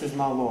 Christ is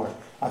my Lord.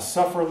 I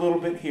suffer a little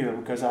bit here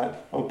because I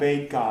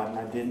obeyed God and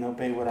I didn't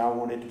obey what I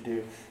wanted to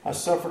do. I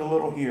suffered a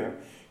little here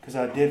because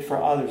I did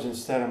for others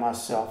instead of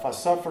myself. I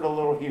suffered a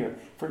little here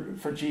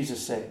for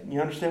Jesus' sake.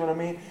 You understand what I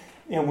mean?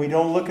 And we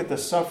don't look at the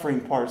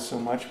suffering part so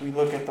much. We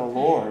look at the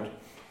Lord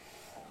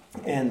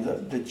and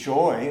the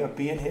joy of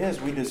being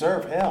his. We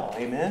deserve hell.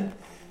 Amen?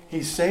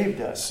 He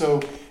saved us. So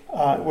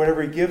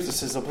whatever he gives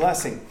us is a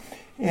blessing.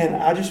 And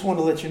I just want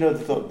to let you know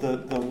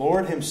that the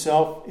Lord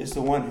himself is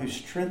the one who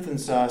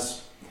strengthens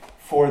us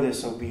for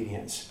this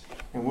obedience.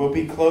 And we'll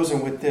be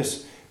closing with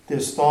this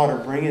thought or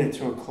bringing it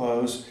to a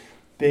close.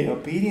 The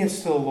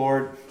obedience to the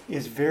Lord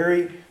is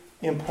very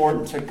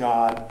important to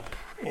God,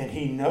 and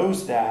he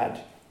knows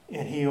that,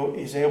 and he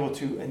is able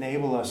to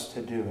enable us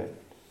to do it.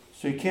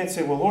 So you can't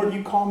say, well, Lord,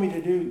 you call me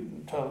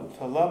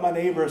to love my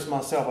neighbor as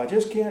myself. I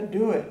just can't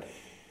do it.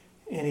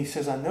 And he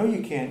says, I know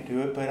you can't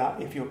do it,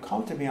 but if you'll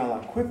come to me, I'll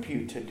equip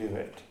you to do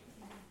it.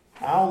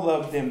 I'll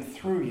love them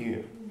through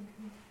you.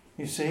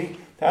 You see?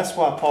 That's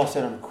why Paul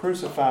said, I'm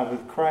crucified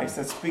with Christ.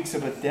 That speaks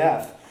of a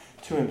death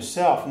to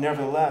himself.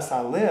 Nevertheless,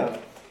 I live.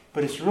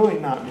 But it's really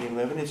not me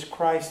living. It's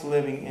Christ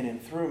living in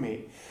and through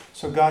me.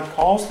 So God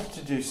calls us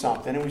to do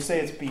something. And we say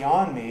it's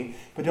beyond me,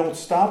 but don't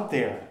stop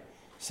there.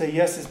 Say,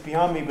 yes, it's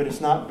beyond me, but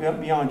it's not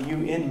beyond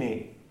you in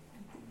me.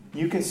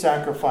 You can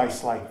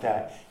sacrifice like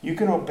that. You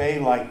can obey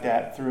like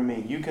that through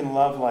me. You can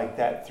love like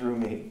that through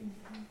me.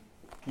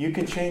 You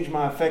can change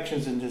my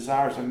affections and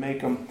desires and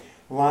make them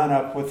line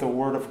up with the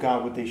Word of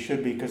God, what they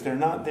should be, because they're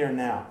not there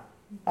now.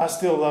 I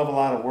still love a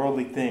lot of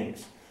worldly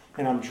things,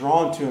 and I'm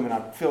drawn to them, and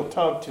I feel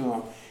tugged to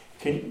them.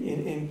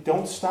 And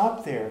don't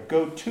stop there.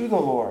 Go to the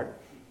Lord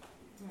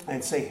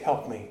and say,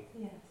 help me.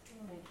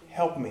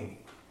 Help me.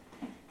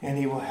 And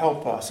He will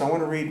help us. I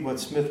want to read what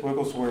Smith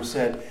Wigglesworth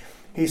said.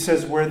 He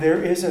says, where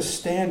there is a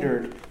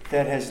standard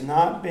that has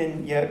not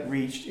been yet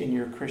reached in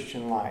your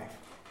Christian life.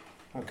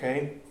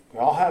 Okay? We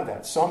all have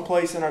that.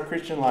 Someplace in our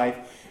Christian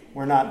life,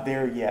 we're not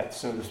there yet,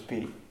 so to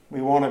speak.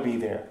 We want to be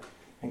there.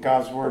 And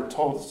God's Word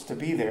told us to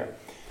be there.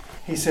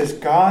 He says,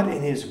 God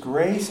in His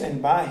grace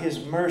and by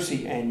His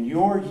mercy and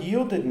your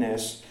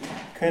yieldedness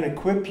can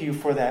equip you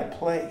for that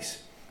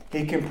place.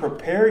 He can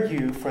prepare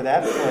you for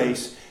that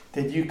place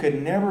that you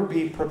could never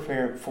be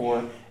prepared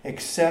for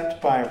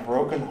except by a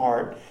broken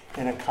heart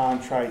and a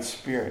contrite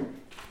spirit.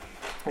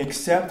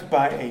 Except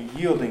by a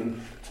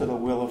yielding to the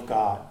will of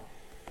God.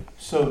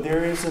 So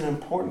there is an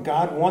important...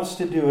 God wants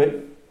to do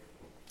it.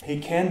 He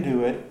can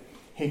do it.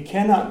 He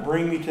cannot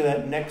bring me to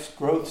that next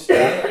growth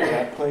step,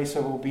 that place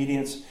of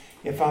obedience,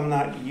 if I'm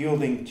not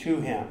yielding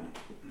to Him.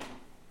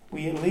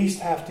 We at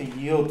least have to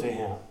yield to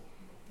Him.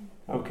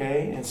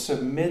 Okay? And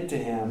submit to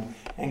Him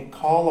and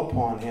call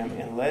upon Him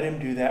and let Him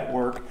do that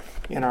work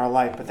in our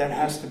life. But that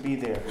has to be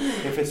there.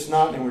 If it's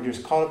not, then we're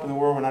just caught up in the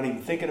world. We're not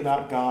even thinking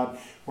about God.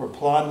 We're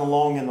plodding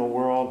along in the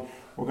world.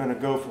 We're going to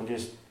go from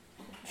just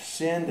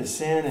sin to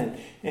sin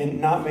and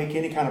not make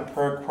any kind of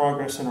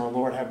progress in our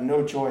Lord. Have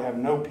no joy, have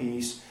no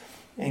peace.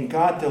 And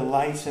God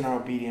delights in our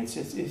obedience.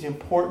 It's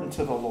important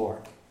to the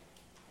Lord.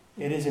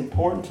 It is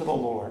important to the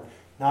Lord.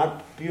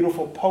 Not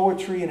beautiful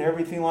poetry and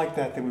everything like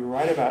that we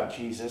write about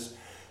Jesus,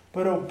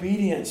 but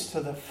obedience to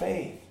the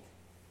faith.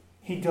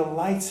 He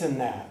delights in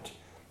that.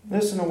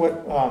 Listen to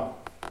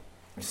what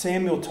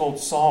Samuel told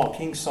Saul,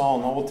 King Saul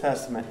in the Old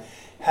Testament.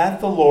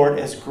 Hath the Lord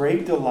as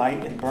great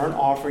delight in burnt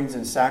offerings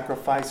and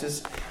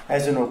sacrifices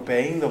as in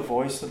obeying the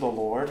voice of the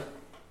Lord?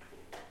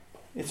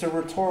 It's a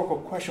rhetorical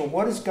question.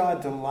 What does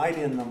God delight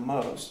in the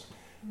most?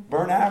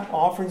 Burnt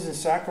offerings and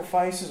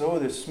sacrifices? Oh,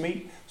 the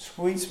sweet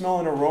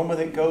smelling aroma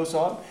that goes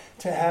up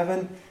to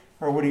heaven?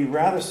 Or would He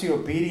rather see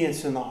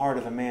obedience in the heart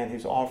of the man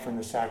who's offering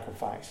the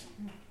sacrifice?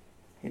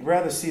 He'd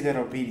rather see that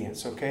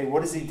obedience, okay?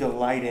 What does He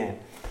delight in?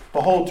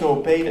 Behold, to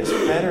obey is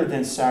better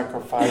than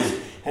sacrifice,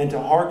 and to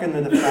hearken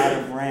to the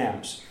fat of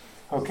rams.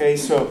 Okay,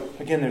 so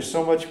again, there's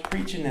so much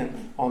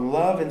preaching on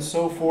love and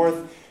so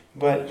forth,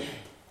 but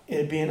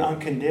it being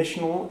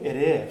unconditional, it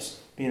is.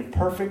 Being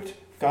perfect,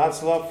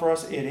 God's love for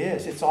us, it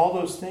is. It's all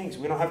those things.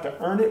 We don't have to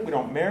earn it. We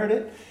don't merit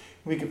it.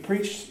 We could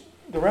preach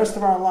the rest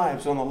of our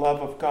lives on the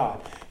love of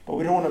God, but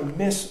we don't want to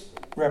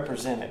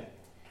misrepresent it.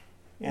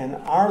 And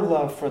our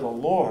love for the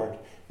Lord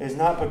is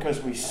not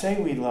because we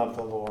say we love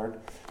the Lord,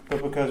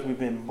 but because we've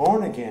been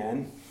born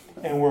again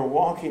and we're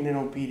walking in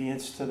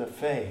obedience to the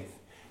faith.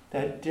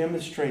 That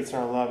demonstrates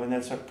our love, and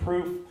that's a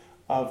proof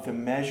of the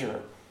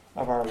measure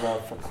of our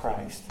love for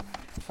Christ.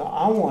 So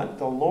I want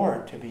the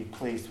Lord to be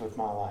pleased with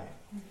my life.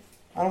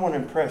 I don't want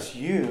to impress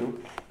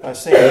you by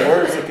saying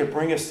words that could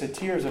bring us to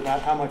tears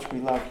about how much we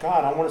love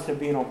God. I want us to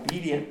be an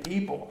obedient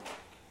people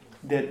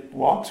that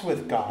walks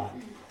with God.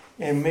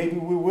 And maybe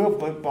we will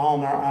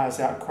bawl our eyes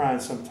out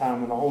crying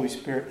sometime when the Holy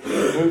Spirit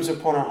moves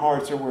upon our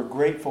hearts, or we're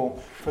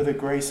grateful for the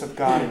grace of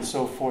God and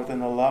so forth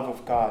and the love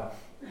of God.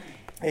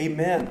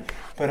 Amen.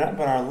 But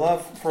our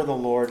love for the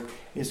Lord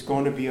is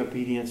going to be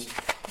obedience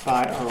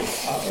by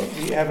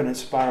be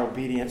evidenced by our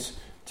obedience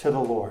to the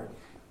Lord.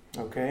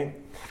 Okay?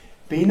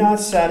 Be not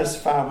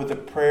satisfied with the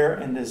prayer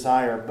and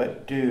desire,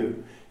 but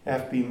do,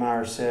 F.B.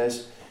 Meyer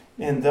says,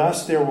 and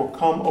thus there will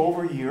come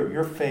over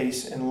your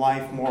face and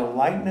life more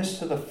likeness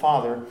to the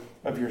Father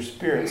of your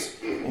spirits,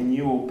 and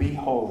you will be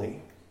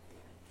holy.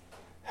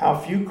 How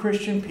few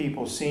Christian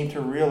people seem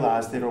to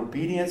realize that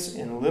obedience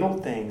in little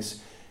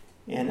things,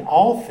 in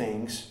all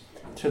things,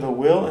 to the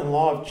will and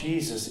law of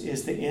Jesus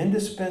is the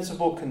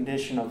indispensable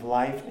condition of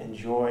life and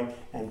joy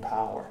and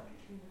power.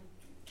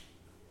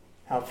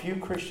 How few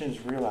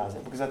Christians realize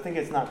it, because I think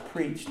it's not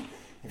preached.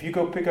 If you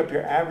go pick up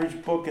your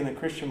average book in the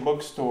Christian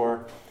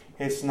bookstore,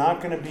 it's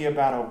not going to be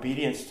about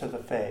obedience to the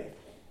faith.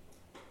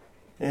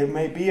 It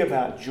may be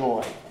about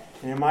joy,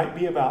 and it might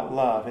be about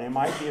love, and it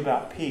might be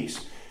about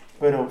peace,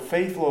 but a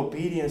faithful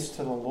obedience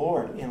to the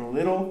Lord in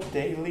little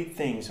daily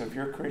things of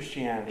your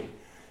Christianity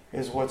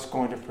is what's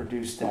going to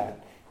produce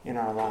that in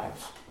our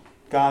lives.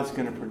 God's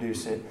going to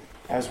produce it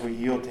as we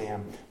yield to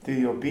Him.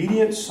 The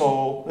obedient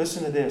soul,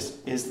 listen to this,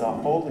 is the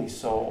holy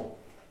soul,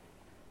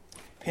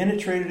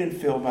 penetrated and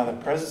filled by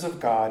the presence of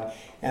God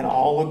and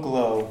all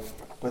aglow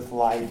with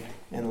light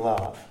and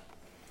love.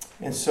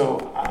 And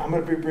so I'm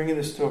going to be bringing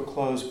this to a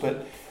close,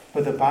 but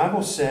the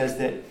Bible says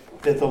that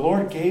the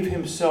Lord gave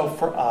Himself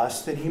for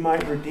us, that He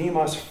might redeem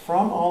us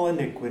from all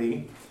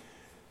iniquity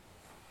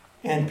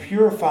and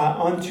purify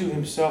unto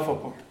Himself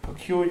a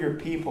peculiar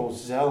people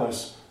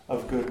zealous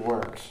of good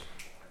works.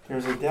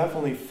 There's a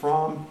definitely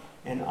from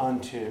and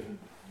unto.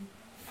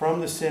 from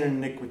the sin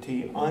and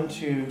iniquity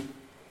unto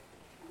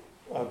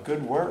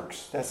good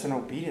works. That's an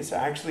obedience,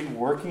 actually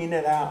working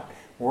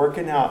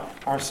out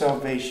our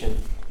salvation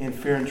in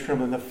fear and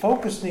trembling. The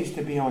focus needs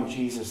to be on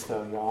Jesus,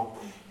 though, y'all.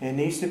 It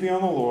needs to be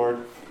on the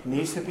Lord. It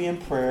needs to be in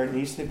prayer. It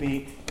needs to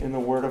be in the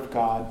Word of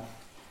God.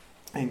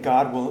 And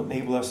God will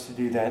enable us to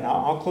do that. And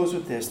I'll close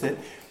with this, that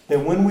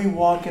when we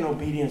walk in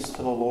obedience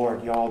to the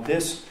Lord, y'all,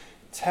 this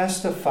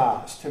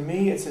testifies. To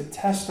me, it's a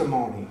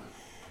testimony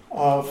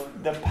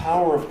of the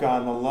power of God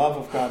and the love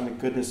of God and the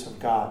goodness of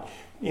God.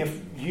 If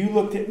you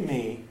looked at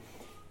me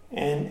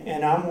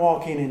and I'm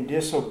walking in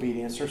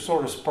disobedience or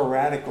sort of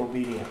sporadic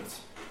obedience,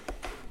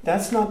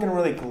 that's not going to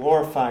really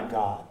glorify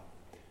God.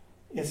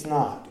 It's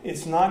not.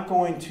 It's not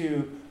going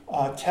to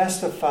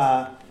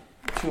testify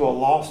to a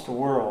lost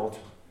world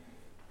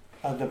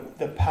of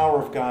the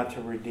power of God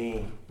to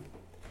redeem.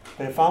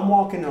 But if I'm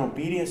walking in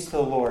obedience to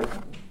the Lord,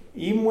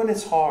 even when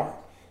it's hard,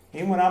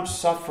 even when I'm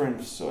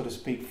suffering, so to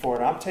speak, for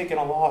it, I'm taking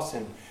a loss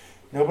and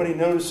nobody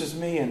notices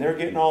me and they're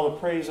getting all the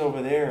praise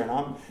over there,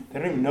 and they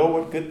don't even know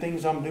what good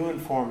things I'm doing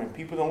for them, and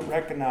people don't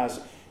recognize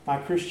my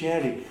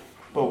Christianity.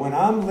 But when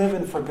I'm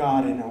living for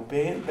God and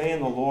obeying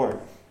the Lord,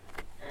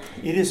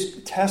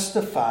 it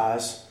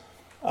testifies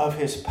of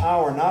His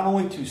power not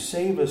only to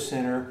save a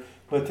sinner,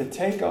 but to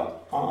take an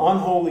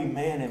unholy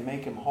man and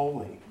make him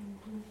holy.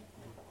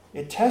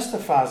 It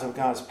testifies of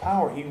God's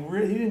power. I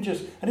didn't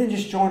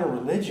just join a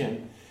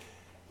religion.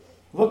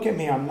 Look at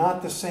me, I'm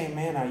not the same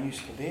man I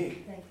used to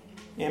be.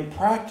 In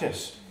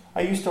practice,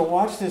 I used to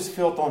watch this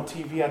filth on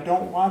TV. I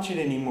don't watch it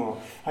anymore.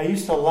 I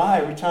used to lie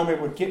every time it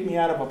would get me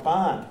out of a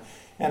bind.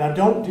 And I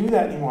don't do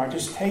that anymore. I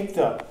just take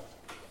the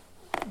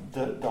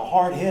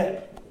hard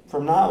hit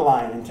from not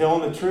lying and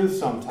telling the truth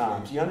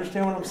sometimes. You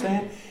understand what I'm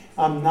saying?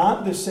 I'm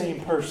not the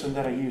same person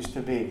that I used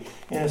to be.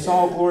 And it's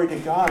all glory to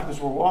God because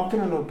we're walking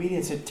in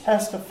obedience. It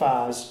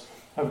testifies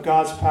of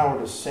God's power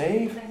to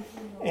save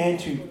and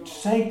to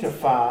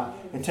sanctify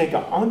and take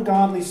an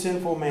ungodly,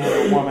 sinful man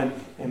or woman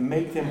and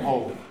make them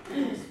holy.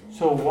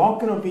 So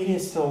walk in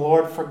obedience to the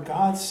Lord for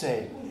God's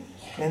sake.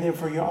 And then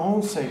for your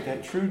own sake,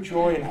 that true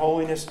joy and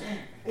holiness,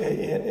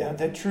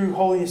 that true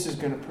holiness is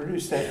going to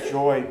produce that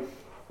joy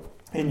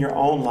in your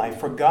own life.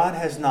 For God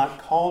has not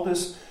called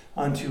us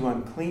unto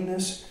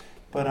uncleanness,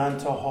 but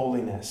unto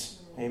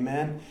holiness.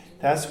 Amen?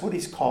 That's what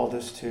He's called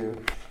us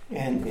to.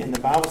 And the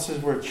Bible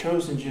says we're a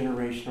chosen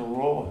generation, a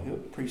royal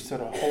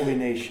priesthood, a holy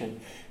nation,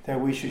 that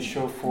we should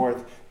show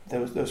forth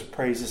those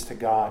praises to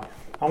God.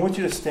 I want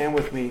you to stand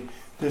with me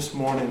this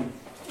morning.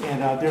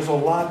 And there's a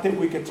lot that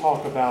we could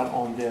talk about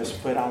on this,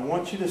 but I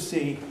want you to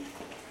see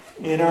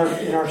in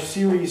our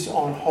series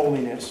on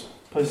holiness,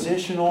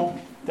 positional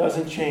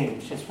doesn't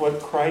change. It's what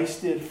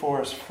Christ did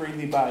for us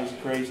freely by His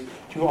grace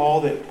to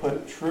all that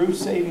put true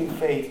saving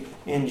faith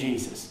in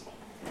Jesus.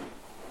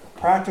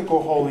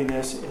 Practical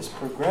holiness is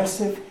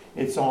progressive.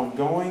 It's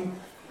ongoing.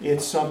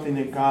 It's something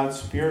that God's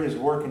Spirit is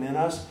working in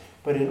us.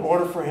 But in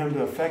order for Him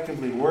to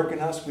effectively work in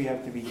us, we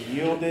have to be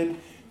yielded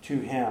to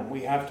Him.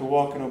 We have to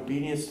walk in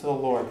obedience to the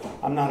Lord.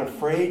 I'm not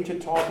afraid to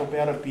talk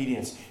about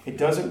obedience. It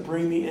doesn't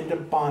bring me into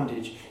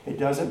bondage. It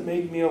doesn't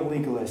make me a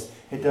legalist.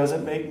 It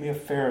doesn't make me a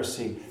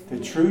Pharisee. The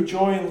true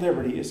joy and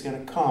liberty is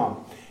going to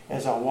come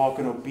as I walk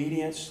in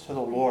obedience to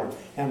the Lord.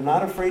 And I'm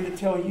not afraid to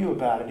tell you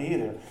about it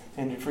either,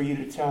 and for you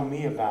to tell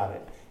me about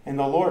it. And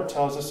the Lord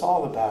tells us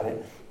all about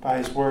it by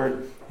His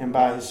Word and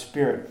by His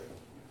Spirit.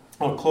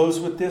 I'll close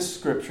with this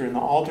scripture, and the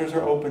altars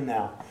are open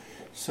now.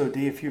 So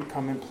Dee, if you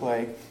come and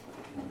play,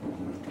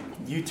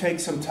 you take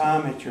some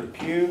time at your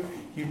pew.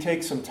 You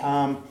take some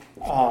time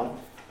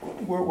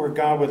where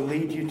God would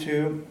lead you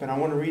to. But I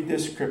want to read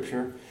this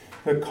scripture.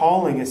 The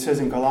calling, it says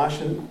in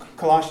Colossians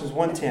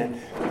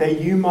 1:10,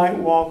 that you might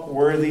walk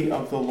worthy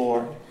of the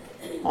Lord,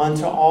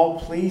 unto all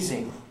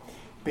pleasing,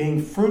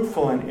 being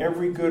fruitful in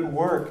every good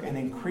work and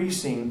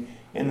increasing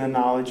in the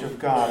knowledge of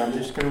God. I'm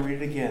just going to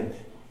read it again.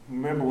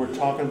 Remember, we're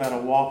talking about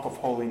a walk of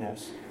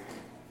holiness.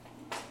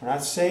 We're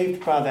not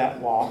saved by that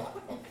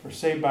walk. We're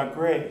saved by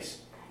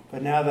grace.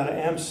 But now that I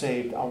am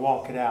saved, I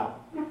walk it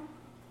out.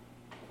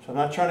 So I'm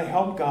not trying to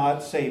help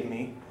God save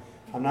me.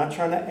 I'm not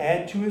trying to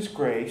add to His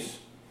grace.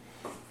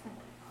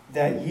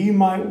 That ye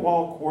might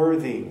walk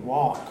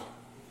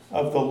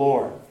of the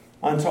Lord,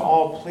 unto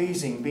all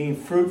pleasing, being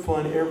fruitful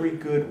in every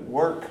good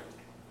work.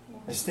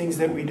 As things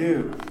that we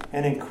do,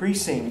 and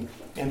increasing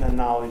in the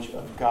knowledge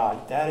of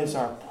God. That is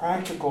our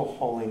practical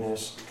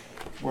holiness,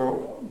 where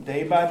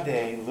day by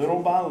day,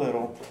 little by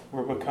little,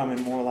 we're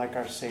becoming more like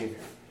our Savior.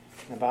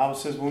 And the Bible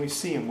says when we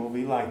see Him, we'll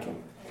be like Him.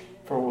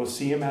 For we'll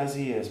see Him as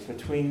He is.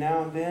 Between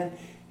now and then,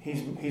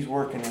 He's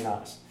working in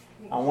us.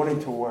 I want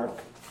Him to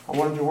work. I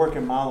want Him to work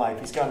in my life.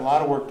 He's got a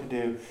lot of work to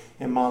do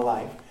in my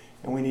life.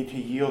 And we need to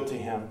yield to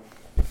Him.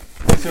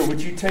 So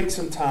would you take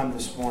some time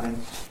this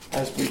morning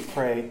as we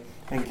pray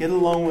and get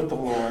alone with the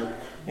Lord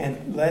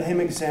and let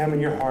Him examine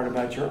your heart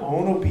about your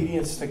own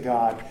obedience to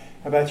God,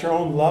 about your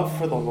own love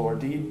for the Lord.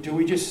 Do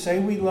we just say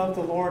we love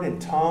the Lord in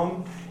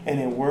tongue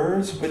and in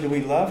words, but do we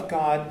love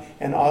God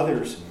and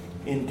others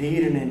in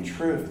deed and in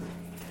truth?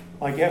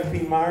 Like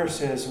F.B. Meyer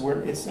says,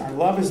 our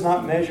love is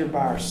not measured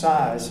by our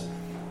size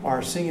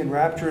or singing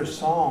rapturous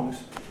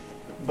songs,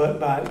 but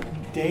by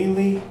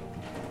daily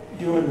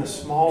doing the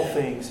small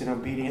things in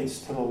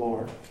obedience to the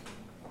Lord.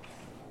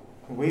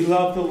 We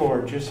love the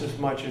Lord just as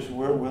much as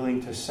we're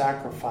willing to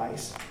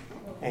sacrifice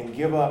and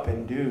give up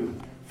and do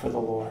for the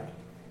Lord.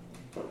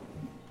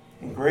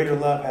 And greater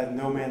love had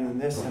no man than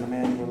this, than a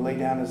man who would lay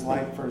down his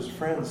life for his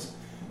friends.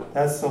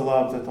 That's the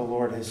love that the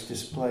Lord has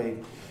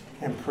displayed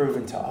and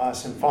proven to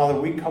us. And Father,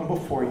 we come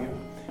before you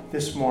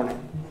this morning.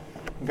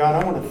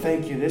 God, I want to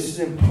thank you. This is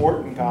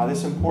important, God.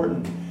 This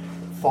important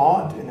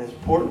thought and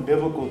important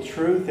biblical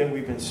truth that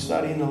we've been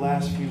studying the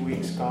last few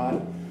weeks,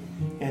 God.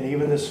 And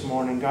even this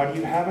morning, God,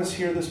 you have us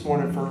here this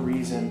morning for a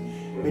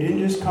reason. We didn't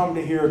just come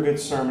to hear a good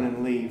sermon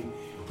and leave.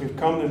 We've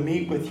come to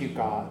meet with you,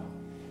 God.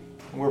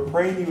 And we're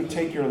praying you would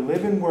take your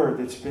living word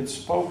that's been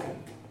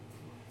spoken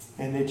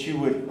and that you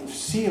would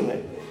seal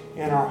it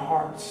in our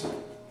hearts.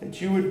 That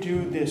you would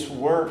do this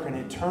work, an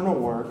eternal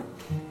work,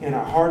 in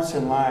our hearts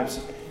and lives,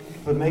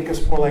 but make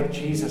us more like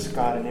Jesus,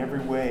 God, in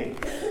every way.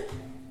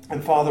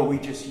 And Father, we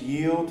just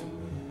yield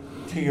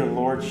to your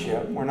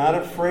lordship. We're not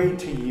afraid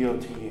to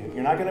yield to you.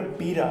 You're not going to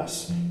beat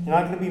us. You're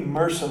not going to be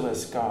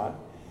merciless, God.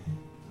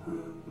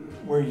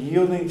 We're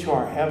yielding to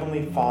our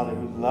Heavenly Father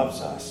who loves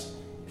us.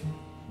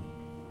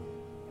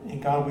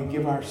 And God, we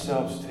give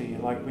ourselves to you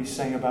like we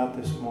sang about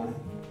this morning.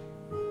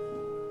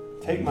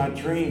 Take my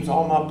dreams,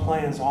 all my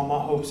plans, all my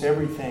hopes,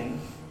 everything.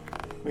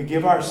 We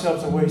give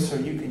ourselves away so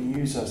you can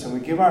use us. And we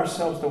give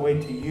ourselves away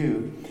to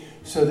you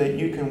so that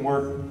you can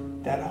work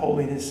that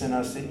holiness in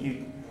us that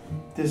you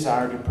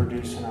desire to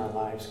produce in our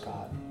lives,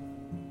 God.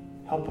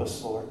 Help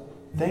us, Lord.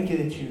 Thank you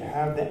that you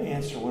have the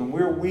answer. When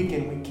we're weak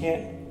and we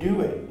can't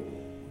do it,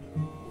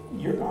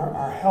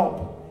 our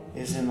help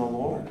is in the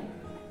Lord.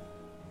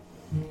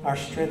 Our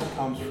strength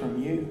comes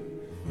from you.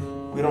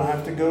 We don't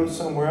have to go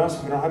somewhere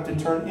else. We don't have to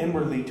turn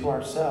inwardly to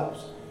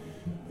ourselves.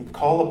 We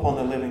call upon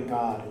the living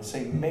God and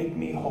say, make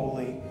me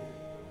holy.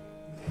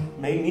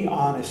 Make me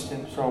honest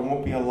and so I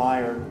won't be a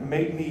liar.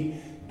 Make me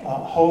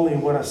holy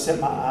in what I set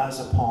my eyes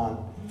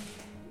upon.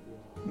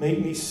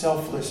 Make me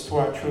selfless to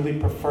where I truly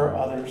prefer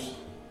others.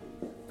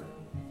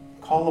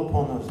 Call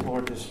upon us,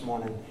 Lord, this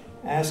morning.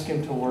 Ask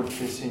him to work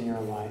this in your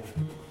life.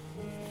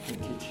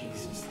 Thank you,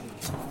 Jesus.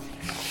 Thank you.